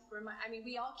remind, I mean,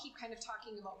 we all keep kind of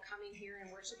talking about coming here and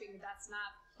worshiping, but that's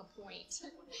not the point.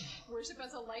 Worship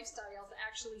as a lifestyle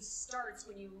actually starts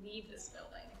when you leave this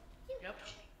building. Yep.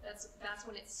 That's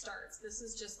when it starts. This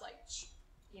is just like,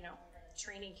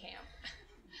 training camp.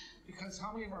 Because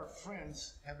how many of our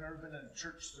friends have ever been in a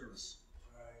church service?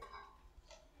 Right.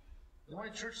 The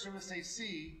only church service they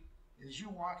see is you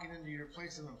walking into your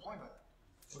place of employment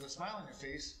with a smile on your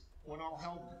face when all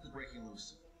hell is breaking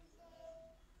loose.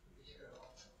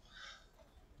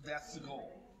 That's the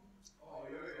goal. Oh,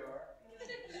 here you are.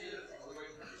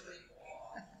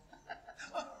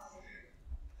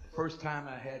 First time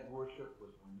I had worship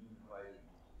was when you invited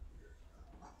me here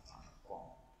on the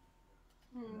phone.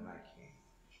 And then I came.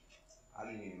 I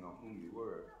didn't even know who you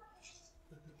were.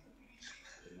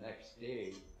 The next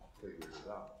day, I figured it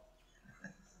out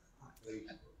on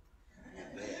Facebook.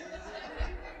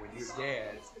 When your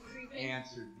dad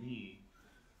answered me,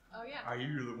 oh yeah, are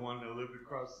you the one that lived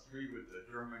across the street with the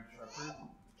German Shepherd?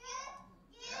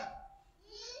 Yeah.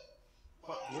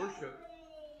 But worship,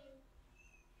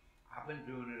 I've been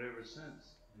doing it ever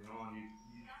since. And you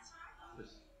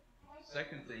just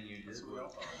Second thing you did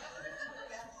was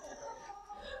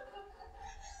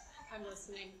I'm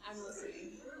listening.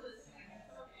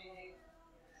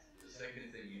 the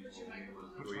second thing you told me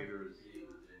was greater is He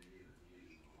that's in you than He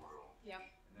is in the world. Yep.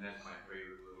 And that's my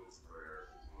favorite little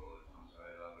prayer as well. It comes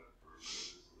right out of the first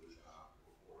verse of the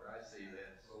I say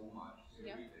that so much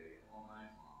every day, all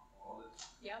night long, all the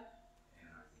time. Yep.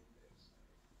 And I think that's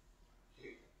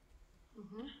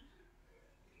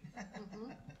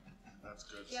That's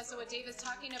good. Yeah, so what Dave is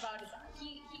talking about is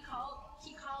he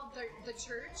called the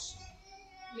church.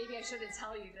 Maybe I shouldn't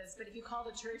tell you this, but if you call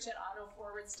the church, it auto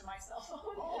forwards to my cell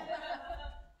phone.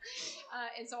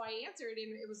 And so I answered,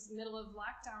 and it was middle of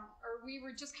lockdown, or we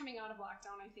were just coming out of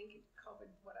lockdown, I think,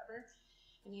 COVID, whatever.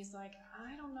 And he's like,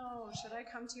 I don't know, should I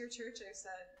come to your church? I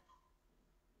said,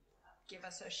 give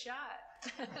us a shot.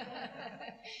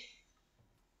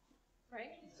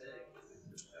 Right?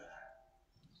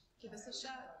 Give us a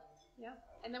shot. Yeah.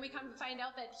 And then we come to find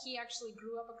out that he actually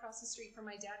grew up across the street from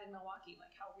my dad in Milwaukee.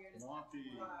 Like, how weird is that?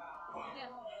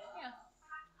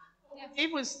 Yeah.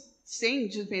 Dave was saying,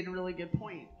 just made a really good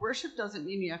point. Worship doesn't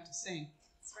mean you have to sing.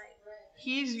 That's right.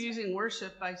 He's using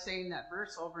worship by saying that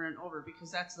verse over and over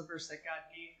because that's the verse that God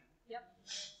gave him. Yep.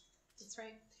 That's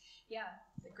right. Yeah.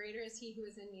 The greater is He who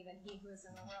is in me than he who is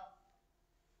in the world.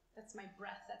 That's my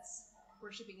breath. That's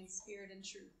worshiping in spirit and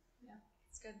truth. Yeah.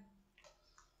 It's good.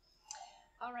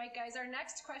 All right, guys. Our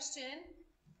next question.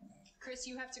 Chris,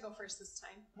 you have to go first this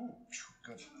time. Ooh,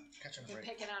 good. Catching a You're break.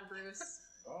 picking on Bruce.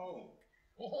 Oh.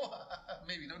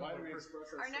 Maybe don't Why know do we what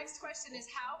express Our ourselves? next question is,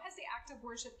 how has the act of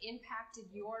worship impacted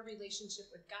your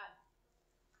relationship with God?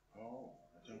 Oh,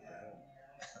 I jumped ahead.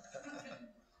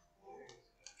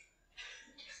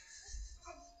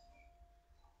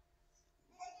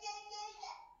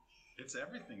 It's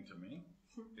everything to me.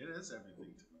 It is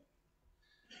everything to me.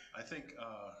 I think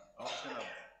I was going to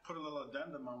put a little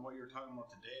addendum on what you're talking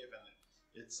about to Dave, and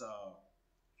it's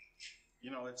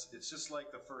it's just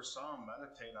like the first psalm,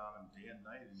 meditate on him day and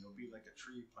night, and you'll be like a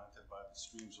tree planted by the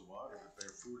streams of water that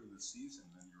bear fruit in the season,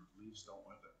 and your leaves don't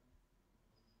wither.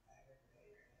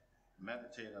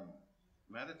 Meditate on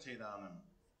him,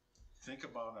 think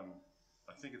about him.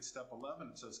 I think it's step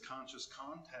 11, it says conscious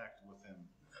contact with him.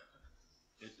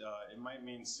 It might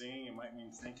mean singing, it might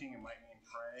mean thinking, it might mean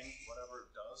praying, whatever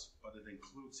it does, but it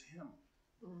includes him.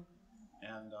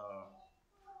 And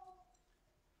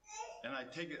I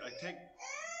take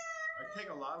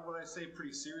a lot of what I say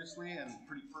pretty seriously and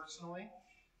pretty personally.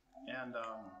 And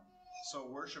so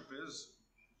worship is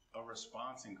a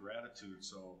response in gratitude.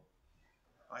 So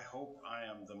I hope I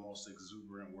am the most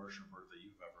exuberant worshiper that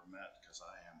you've ever met, because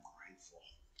I am grateful.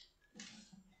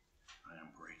 I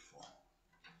am grateful.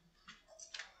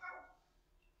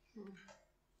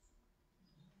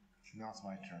 Now it's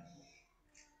my turn.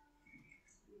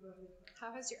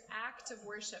 How has your act of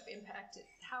worship impacted?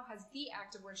 How has the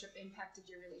act of worship impacted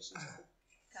your relationship with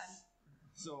God?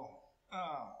 So,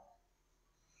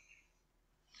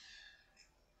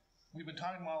 we've been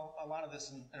talking about a lot of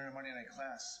this in our Monday night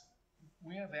class.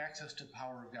 We have access to the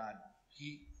power of God.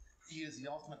 He is the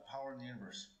ultimate power in the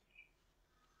universe.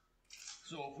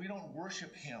 So if we don't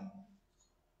worship Him,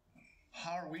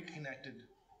 how are we connected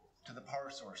to the power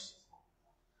source?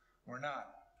 We're not.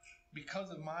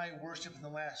 Because of my worship in the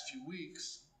last few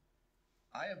weeks,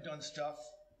 I have done stuff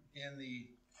in the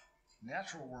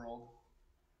natural world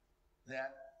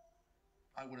that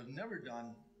I would have never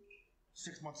done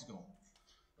 6 months ago.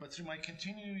 But through my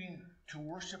continuing to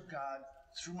worship God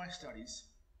through my studies,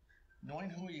 knowing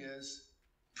who He is,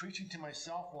 preaching to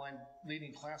myself while I'm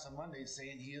leading class on Mondays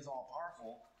saying He is all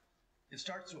powerful, it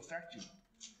starts to affect you.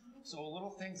 So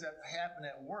little things that happen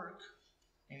at work,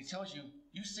 and He tells you,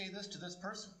 you say this to this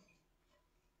person.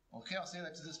 Okay, I'll say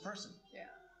that to this person. Yeah.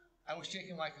 I was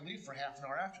shaking like a leaf for half an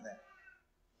hour after that.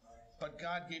 But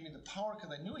God gave me the power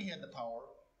because I knew He had the power,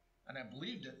 and I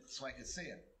believed it so I could say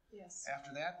it. Yes.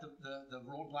 After that, the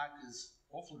roadblock is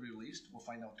hopefully released. We'll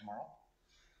find out tomorrow.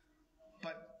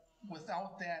 But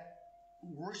without that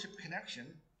worship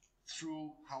connection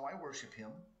through how I worship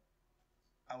Him,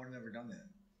 I would have never done that.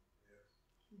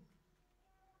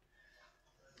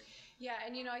 Yeah,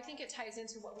 and I think it ties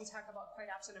into what we talk about quite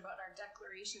often about our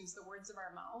declarations, the words of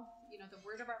our mouth, the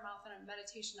word of our mouth and a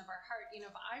meditation of our heart. If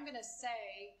I'm going to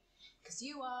say, because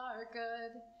you are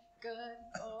good,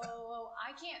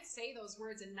 I can't say those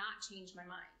words and not change my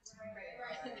mind.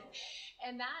 Right.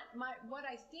 And what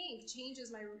I think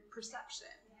changes my perception.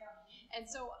 And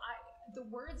so the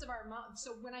words of our mouth,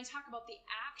 so when I talk about the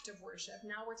act of worship,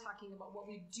 now we're talking about what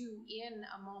we do in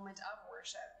a moment of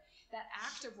worship. That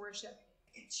act of worship,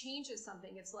 it changes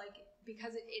something. It's like,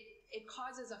 because it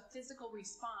causes a physical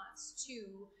response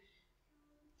to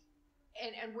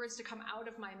and words to come out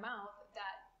of my mouth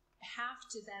that have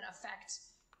to then affect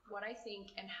what I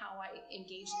think and how I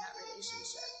engage in that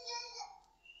relationship.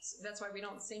 So that's why we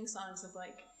don't sing songs of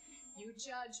like, you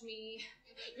judge me,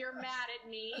 you're mad at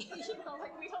me.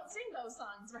 Like we don't sing those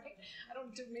songs, right? I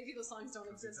don't do, maybe those songs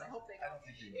don't exist. I hope they don't.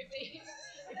 If they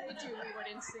do, we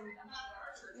wouldn't sing them.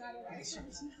 Not in our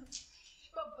church, no.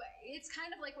 But it's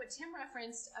kind of like what Tim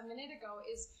referenced a minute ago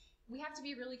is we have to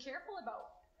be really careful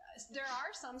about. There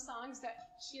are some songs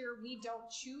that here we don't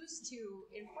choose to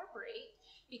incorporate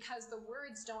because the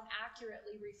words don't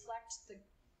accurately reflect the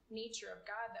nature of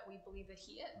God that we believe that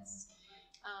He is.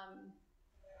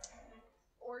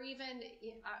 Or even,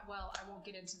 well, I won't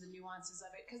get into the nuances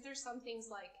of it because there's some things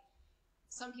like,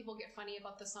 some people get funny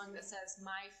about the song that says,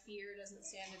 my fear doesn't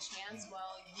stand a chance.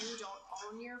 Well, you don't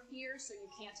own your fear, so you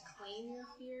can't claim your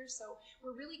fear. So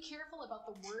we're really careful about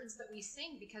the words that we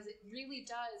sing because it really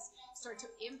does start to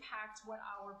impact what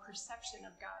our perception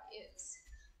of God is.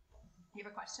 You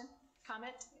have a question?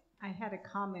 Comment? I had a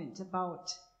comment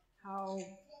about how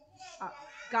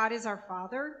God is our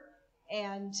Father,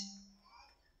 and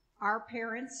our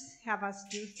parents have us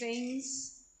do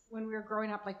things when we were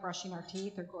growing up, like brushing our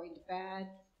teeth or going to bed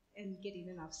and getting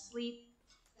enough sleep.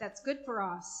 That's good for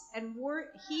us. And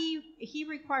he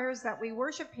requires that we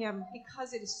worship Him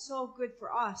because it is so good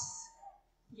for us.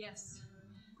 Yes.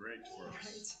 Great for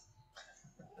us.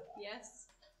 Right. Yes.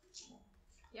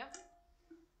 Yep.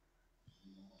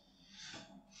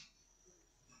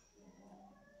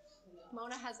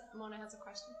 Mona has a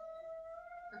question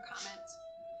or comment.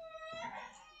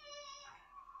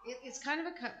 It's kind of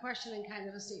a question and kind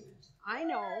of a statement. I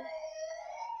know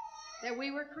that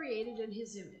we were created in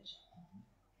His image.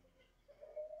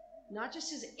 Not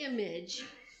just His image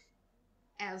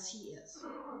as He is.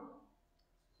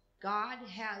 God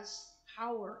has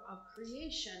power of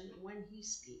creation when He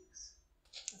speaks.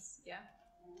 Yeah.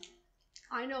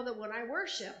 I know that when I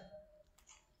worship,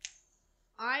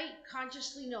 I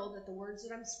consciously know that the words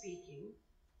that I'm speaking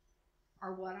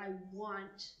are what I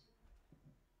want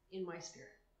in my spirit.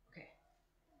 Okay.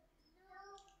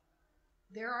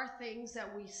 There are things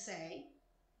that we say,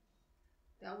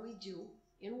 that we do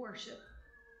in worship.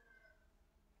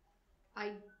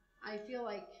 I feel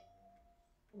like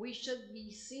we should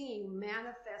be seeing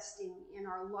manifesting in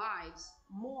our lives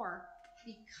more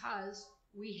because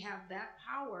we have that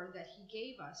power that He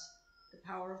gave us, the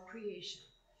power of creation.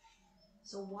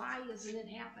 So why isn't it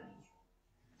happening?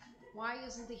 Why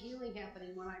isn't the healing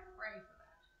happening when I pray for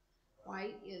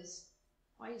that?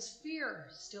 Why is fear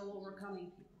still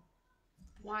overcoming people?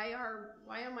 Why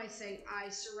am I saying I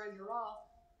surrender all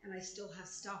and I still have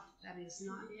stuff that is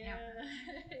not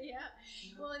happening? Yeah.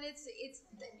 Well, and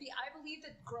I believe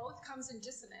that growth comes in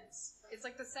dissonance. It's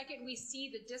like the second we see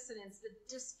the dissonance,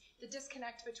 the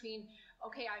disconnect between,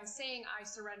 okay, I'm saying I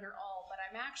surrender all, but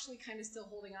I'm actually kind of still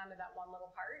holding on to that one little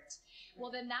part.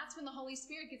 Well, then that's when the Holy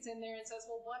Spirit gets in there and says,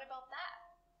 well, what about that?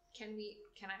 Can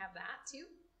I have that too?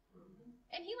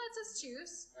 And He lets us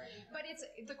choose. But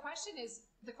the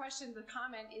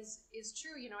comment is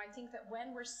true. You know, I think that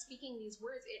when we're speaking these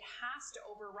words, it has to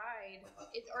override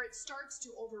it, or it starts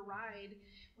to override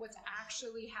what's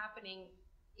actually happening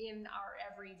in our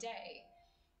everyday.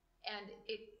 And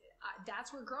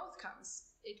that's where growth comes.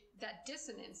 That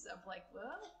dissonance of like,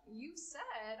 well, you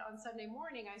said on Sunday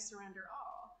morning, I surrender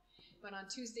all. But on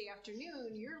Tuesday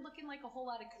afternoon, you're looking like a whole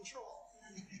lot of control.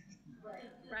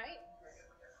 Right?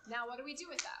 Now, what do we do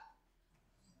with that?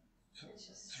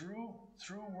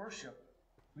 Through worship,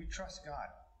 we trust God.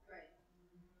 Right.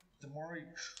 The more we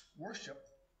worship,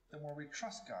 the more we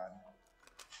trust God.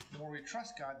 The more we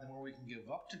trust God, the more we can give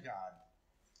up to God.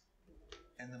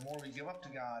 And the more we give up to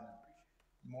God,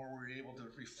 the more we're able to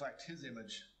reflect His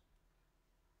image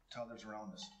to others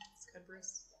around us. That's good,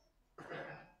 Bruce.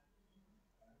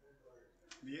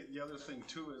 The other thing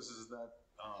too is that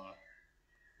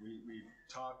we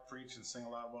talk, preach, and sing a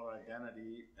lot about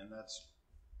identity, and that's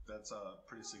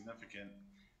pretty significant.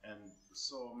 And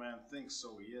so a man thinks,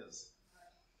 so he is.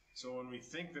 So when we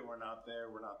think that we're not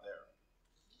there, we're not there.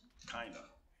 Kinda.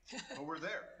 But we're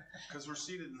there because we're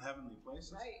seated in heavenly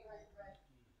places. Right.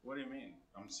 What do you mean?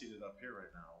 I'm seated up here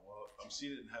right now. Well, I'm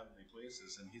seated in heavenly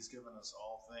places, and He's given us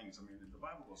all things. I mean, the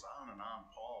Bible goes on and on.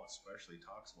 Paul especially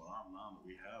talks about on and on that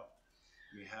we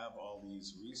have all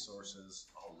these resources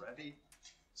already.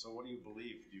 So what do you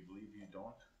believe? Do you believe you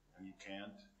don't, and you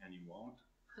can't, and you won't?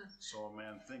 So a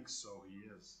man thinks, so he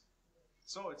is.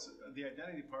 So it's the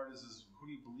identity part is who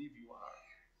do you believe you are?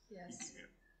 Yes.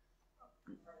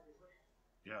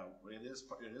 Yeah, it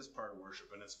is part of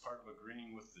worship, and it's part of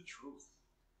agreeing with the truth.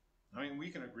 I mean, we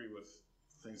can agree with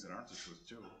things that aren't the truth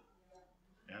too,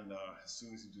 And as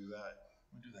soon as you do that,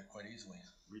 We do that quite easily.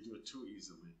 we do it too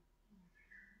easily.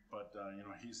 But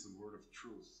he's the word of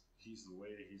truth. He's the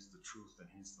way, he's the truth, and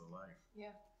he's the life.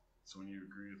 Yeah. So when you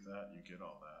agree with that, you get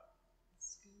all that.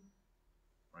 That's good.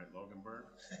 Right,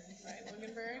 Loganberg? Right,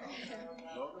 Loganberg.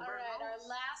 All right, our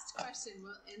last question,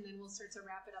 and then we'll start to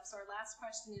wrap it up. So our last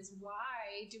question is,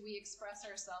 why do we express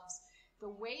ourselves the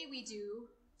way we do,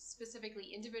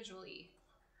 specifically individually,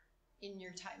 in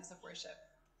your times of worship?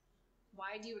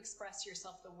 Why do you express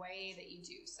yourself the way that you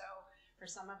do? So for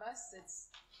some of us,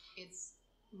 it's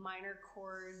minor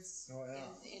chords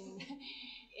in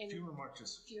funeral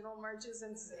marches. Funeral marches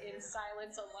in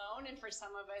silence alone, and for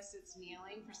some of us it's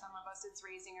kneeling. For some of us it's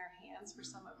raising our hands. For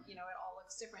some of it all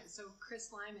looks different. So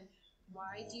Chris Lyman,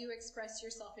 why do you express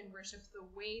yourself in worship the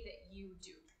way that you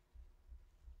do?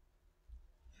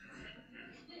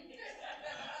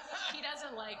 He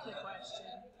doesn't like the question.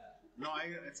 No,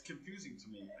 it's confusing to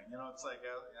me. It's like,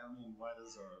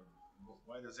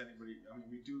 why does anybody?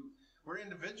 We're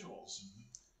individuals,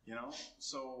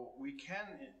 so we can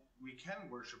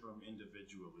worship Him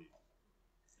individually,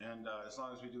 and as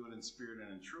long as we do it in spirit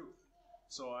and in truth.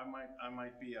 So I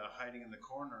might be hiding in the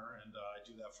corner, and I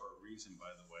do that for a reason,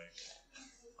 by the way.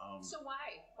 So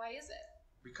why? Why is it?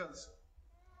 Because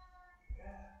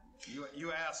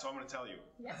you asked, so I'm going to tell you.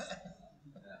 Yes.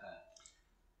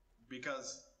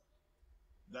 Because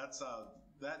that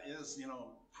is,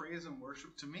 praise and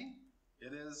worship to me.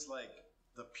 It is like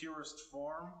the purest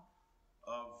form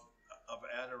of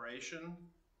adoration,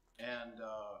 and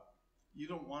you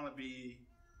don't want to be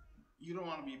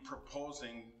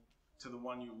proposing to the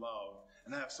one you love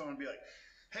and have someone be like,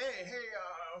 hey,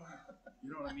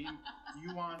 you know what I mean?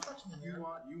 You want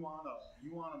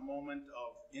a moment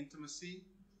of intimacy,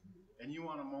 and you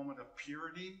want a moment of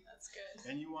purity. That's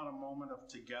good. And you want a moment of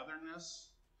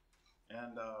togetherness,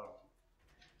 and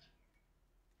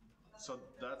so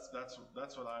that's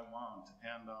what I want,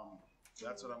 and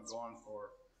that's what I'm going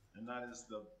for, and that's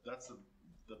the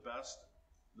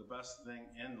best thing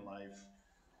in life.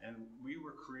 And we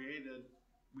were created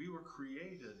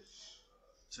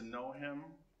to know Him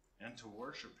and to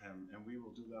worship Him, and we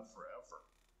will do that forever.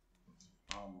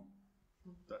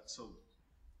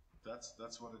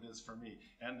 That's what it is for me,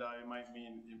 and it might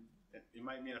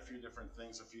mean a few different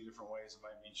things, a few different ways. It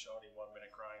might mean shouting 1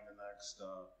 minute, crying the next,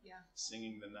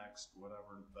 singing the next,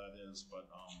 whatever that is. But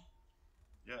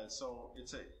so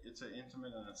it's an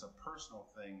intimate and it's a personal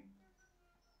thing,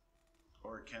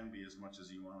 or it can be as much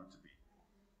as you want it to be.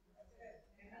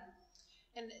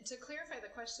 And to clarify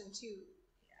the question too,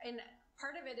 and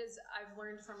part of it is I've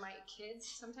learned from my kids.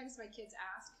 Sometimes my kids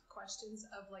ask questions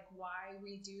of like why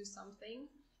we do something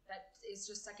that is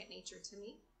just second nature to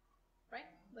me, right?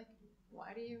 Like,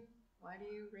 why do you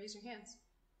raise your hands?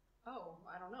 Oh,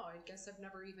 I don't know. I guess I've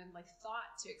never even like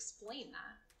thought to explain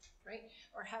that, right?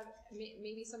 Or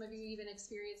maybe some of you even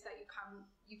experienced that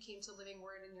you came to Living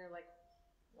Word and you're like,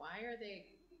 why are they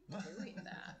doing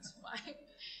that?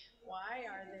 Why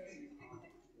are they?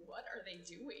 What are they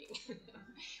doing?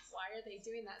 Why are they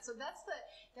doing that? So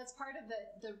that's part of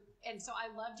the and so I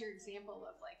loved your example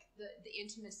of like the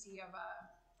intimacy of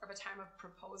a time of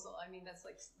proposal. I mean, that's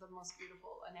like the most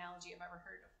beautiful analogy I've ever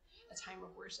heard of a time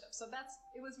of worship. So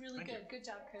it was really good. Good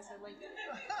job, Chris. I liked it.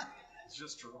 It's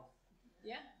just true.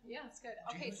 Yeah, it's good.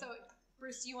 Okay, so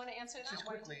Bruce, do you want to answer that? Just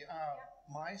quickly,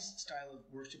 my style of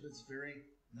worship is very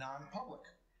non-public,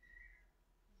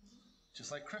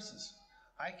 just like Chris's.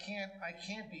 I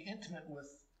can't be intimate with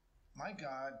my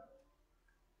God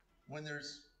when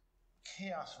there's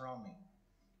chaos around me.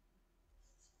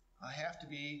 I have to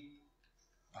be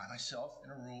by myself in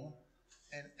a room,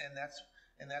 and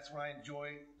that's when I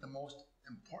enjoy the most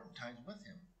important times with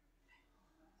Him.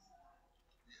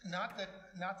 Not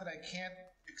that I can't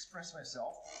express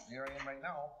myself. Here I am right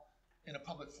now in a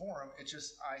public forum. It's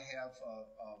just I have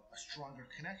a stronger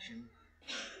connection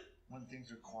when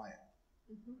things are quiet.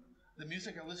 Mm-hmm. The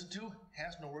music I listen to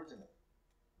has no words in it.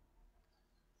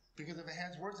 Because if it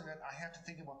has words in it, I have to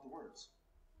think about the words.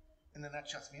 And then that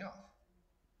shuts me off.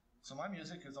 So my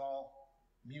music is all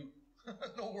mute.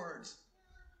 No words.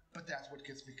 But that's what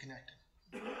gets me connected.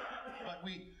 But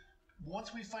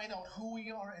once we find out who we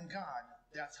are in God,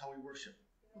 that's how we worship.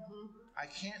 Mm-hmm. I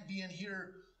can't be in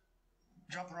here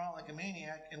jumping around like a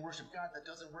maniac and worship God. That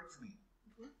doesn't work for me.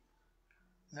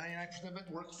 Mm-hmm. 99% of it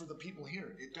works for the people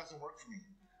here. It doesn't work for me.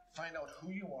 Find out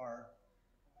who you are,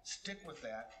 stick with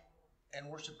that, and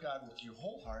worship God with your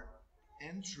whole heart,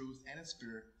 in truth and in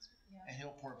spirit, and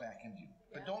He'll pour back into you.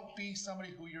 But don't be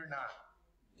somebody who you're not.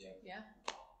 Yeah.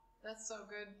 That's so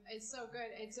good. It's so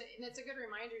good. It's a good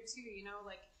reminder too,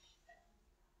 like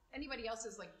Anybody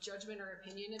else's like judgment or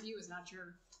opinion of you is not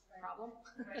your problem.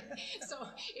 So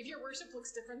if your worship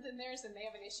looks different than theirs and they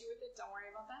have an issue with it, don't worry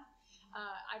about that.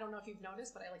 I don't know if you've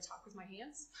noticed, but I like talk with my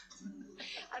hands.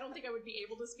 I don't think I would be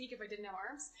able to speak if I didn't have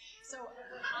arms. So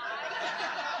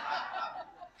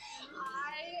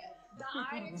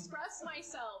I express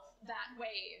myself that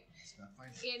way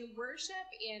in worship,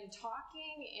 in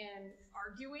talking, in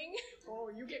arguing. Oh,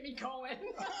 you get me going.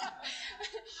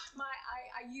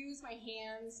 I use my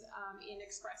hands in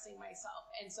expressing myself,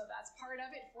 and so that's part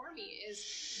of it for me.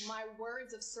 Is my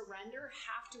words of surrender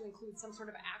have to include some sort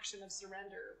of action of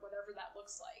surrender, whatever that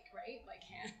looks like, right? Like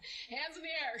hands in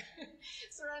the air,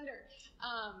 surrender.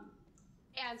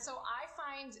 And so I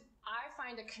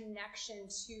find a connection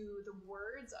to the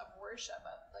words of worship,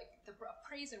 of like the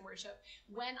praise and worship,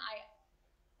 when I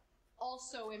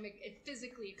also am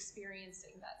physically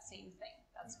experiencing that same thing.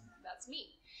 That's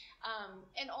me.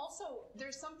 And also,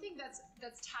 there's something that's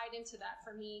tied into that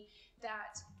for me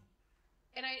that,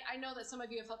 and I know that some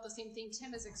of you have felt the same thing.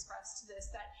 Tim has expressed this,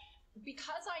 that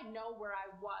because I know where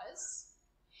I was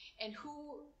and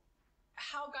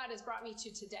how God has brought me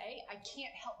to today, I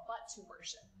can't help but to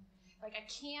worship. Like I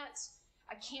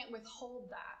can't withhold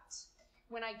that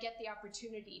when I get the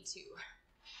opportunity to.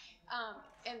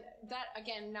 And that,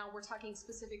 again, now we're talking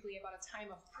specifically about a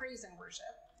time of praise and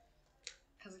worship,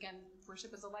 because again,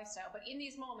 worship is a lifestyle. But in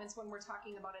these moments when we're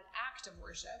talking about an act of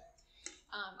worship,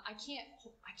 I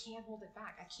can't hold it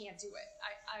back. I can't do it.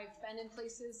 I've been in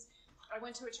places. I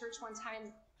went to a church one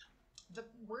time. The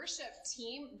worship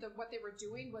team, what they were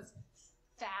doing was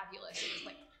fabulous. It was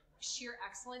like sheer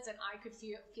excellence, and I could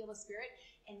feel the Spirit,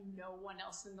 and no one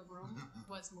else in the room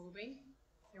was moving.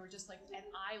 They were just like, and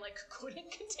I like couldn't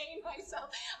contain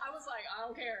myself. I was like, I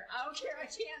don't care, I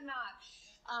can't not.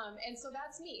 And so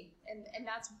that's me, and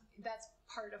that's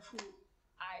part of who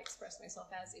I express myself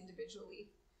as individually.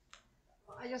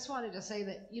 I just wanted to say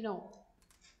that,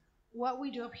 what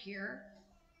we do up here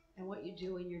and what you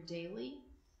do in your daily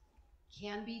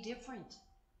can be different.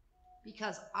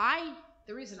 Because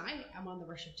the reason I am on the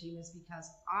worship team is because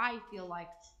I feel like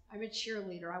I'm a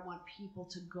cheerleader. I want people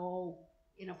to go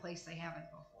in a place they haven't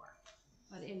before.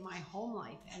 But in my home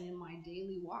life and in my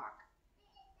daily walk,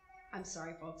 I'm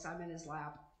sorry, folks, I'm in his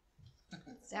lap.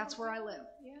 That's where I live.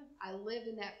 Yeah. I live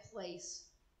in that place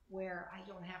where I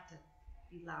don't have to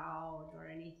be loud or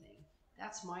anything.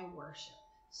 That's my worship.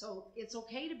 So it's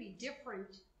okay to be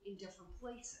different in different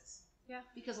places. Yeah.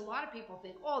 Because a lot of people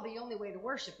think, oh, the only way to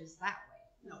worship is that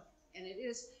way. No. And it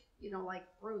is, like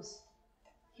Bruce,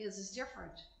 his is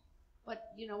different.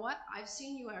 But you know what? I've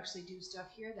seen you actually do stuff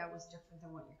here that was different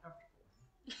than what you're comfortable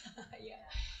with.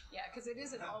 Yeah, because it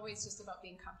isn't always just about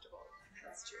being comfortable.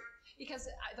 That's true. Because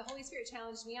the Holy Spirit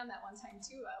challenged me on that one time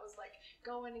too. I was like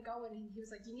going and going, and he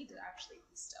was like, you need to actually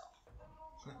be still.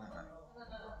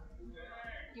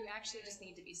 You actually just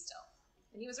need to be still.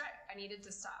 And he was right. I needed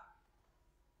to stop.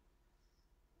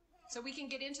 So we can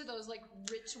get into those like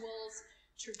rituals,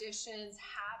 traditions,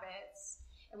 habits,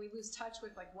 and we lose touch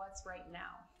with like what's right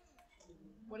now.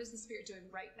 What is the Spirit doing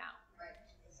right now? Right.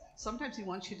 Sometimes he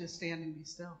wants you to stand and be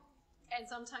still. And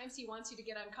sometimes he wants you to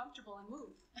get uncomfortable and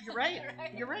move. You're right.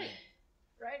 Right? You're right.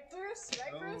 Right, Bruce?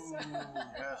 Right, Bruce?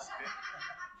 Yes.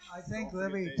 I think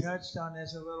Libby touched on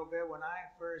this a little bit when I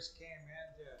first came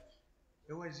into.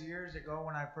 It was years ago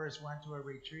when I first went to a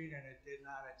retreat, and it did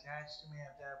not attach to me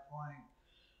at that point.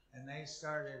 And they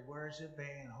started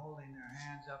worshiping and holding their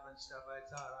hands up and stuff. I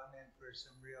thought, I'm in for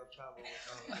some real trouble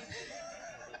with all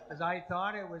this. Because I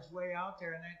thought it was way out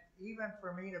there. And then even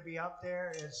for me to be up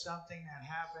there is something that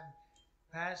happened.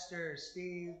 Pastor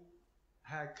Steve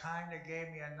had kind of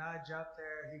gave me a nudge up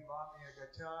there. He bought me a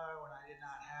guitar when I did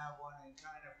not have one and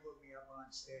kind of put me up on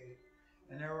stage.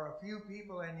 And there were a few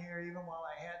people in here, even while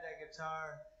I had that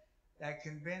guitar, that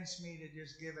convinced me to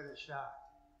just give it a shot.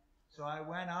 So I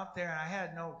went up there, and I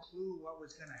had no clue what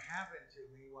was going to happen to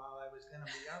me while I was going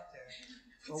to be up there.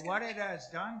 But what it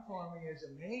has done for me is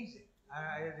amazing.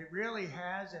 It really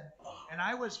has. And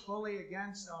I was fully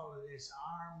against all of this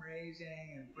arm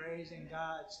raising and praising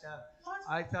God stuff.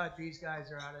 I thought these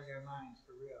guys are out of their minds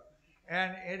for real.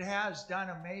 And it has done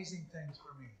amazing things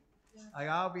for me. Like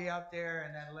I'll be up there,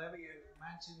 and then Levy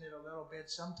mentioned it a little bit.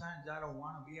 Sometimes I don't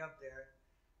want to be up there.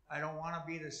 I don't want to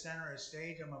be the center of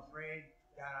stage. I'm afraid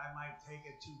that I might take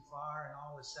it too far and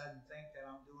all of a sudden think that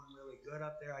I'm doing really good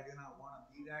up there. I do not want to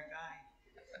be that guy.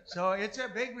 So it's a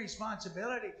big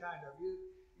responsibility, kind of.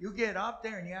 You get up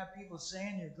there and you have people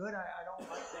saying you're good. I don't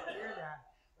like to hear that.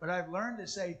 But I've learned to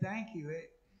say thank you.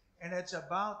 And it's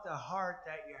about the heart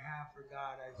that you have for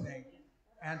God, I think.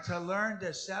 And to learn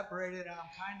to separate it. I'm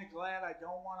kind of glad I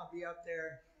don't want to be up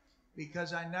there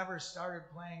because I never started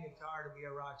playing guitar to be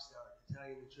a rock star, to tell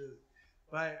you the truth.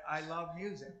 But I love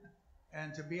music,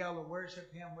 and to be able to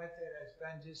worship Him with it has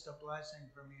been just a blessing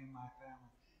for me and my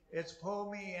family. It's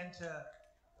pulled me into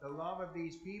the love of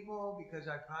these people, because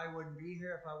I probably wouldn't be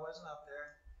here if I wasn't up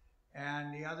there.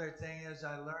 And the other thing is,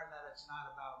 I learned that it's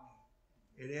not about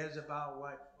me. It is about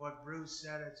what Bruce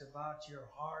said. It's about your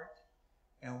heart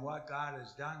and what God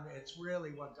has done. It's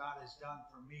really what God has done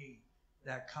for me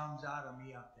that comes out of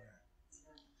me up there.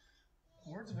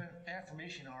 Words of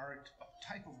affirmation are a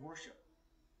type of worship.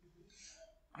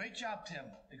 Great job, Tim.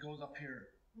 It goes up here,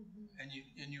 and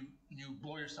you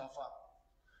blow yourself up.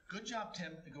 Good job,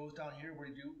 Tim. It goes down here. What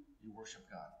do? You worship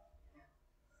God.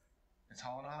 It's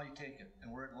how you take it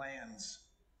and where it lands.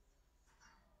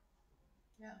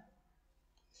 Yeah.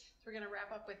 So we're going to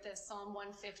wrap up with this Psalm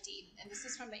 150, and this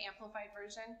is from the Amplified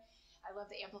version. I love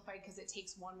the Amplified because it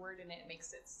takes one word and it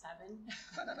makes it 7.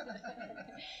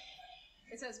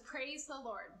 It says, "Praise the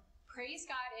Lord. Praise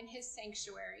God in His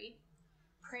sanctuary.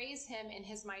 Praise Him in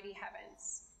His mighty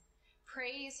heavens.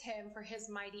 Praise Him for His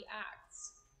mighty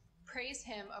acts. Praise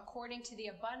Him according to the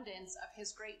abundance of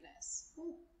His greatness."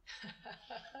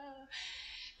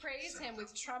 Praise Him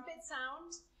with trumpet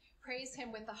sound. Praise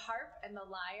Him with the harp and the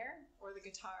lyre, or the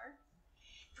guitar.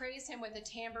 Praise Him with a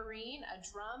tambourine, a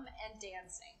drum, and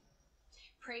dancing.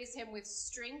 Praise Him with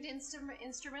stringed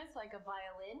instruments like a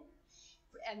violin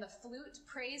and the flute.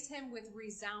 Praise Him with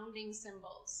resounding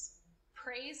cymbals.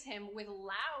 Praise Him with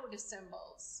loud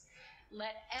cymbals.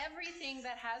 Let everything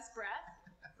that has breath,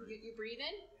 you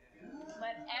breathing?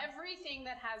 Let everything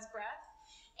that has breath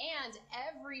and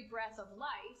every breath of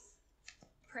life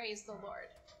praise the Lord.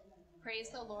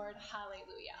 Praise the Lord.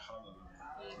 Hallelujah.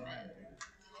 Amen.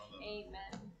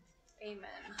 Amen.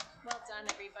 Amen. Well done,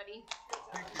 everybody.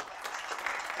 Thank you.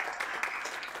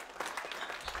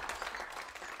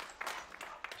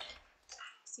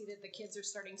 See that the kids are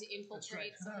starting to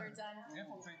infiltrate, so they're done.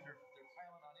 Infiltrate.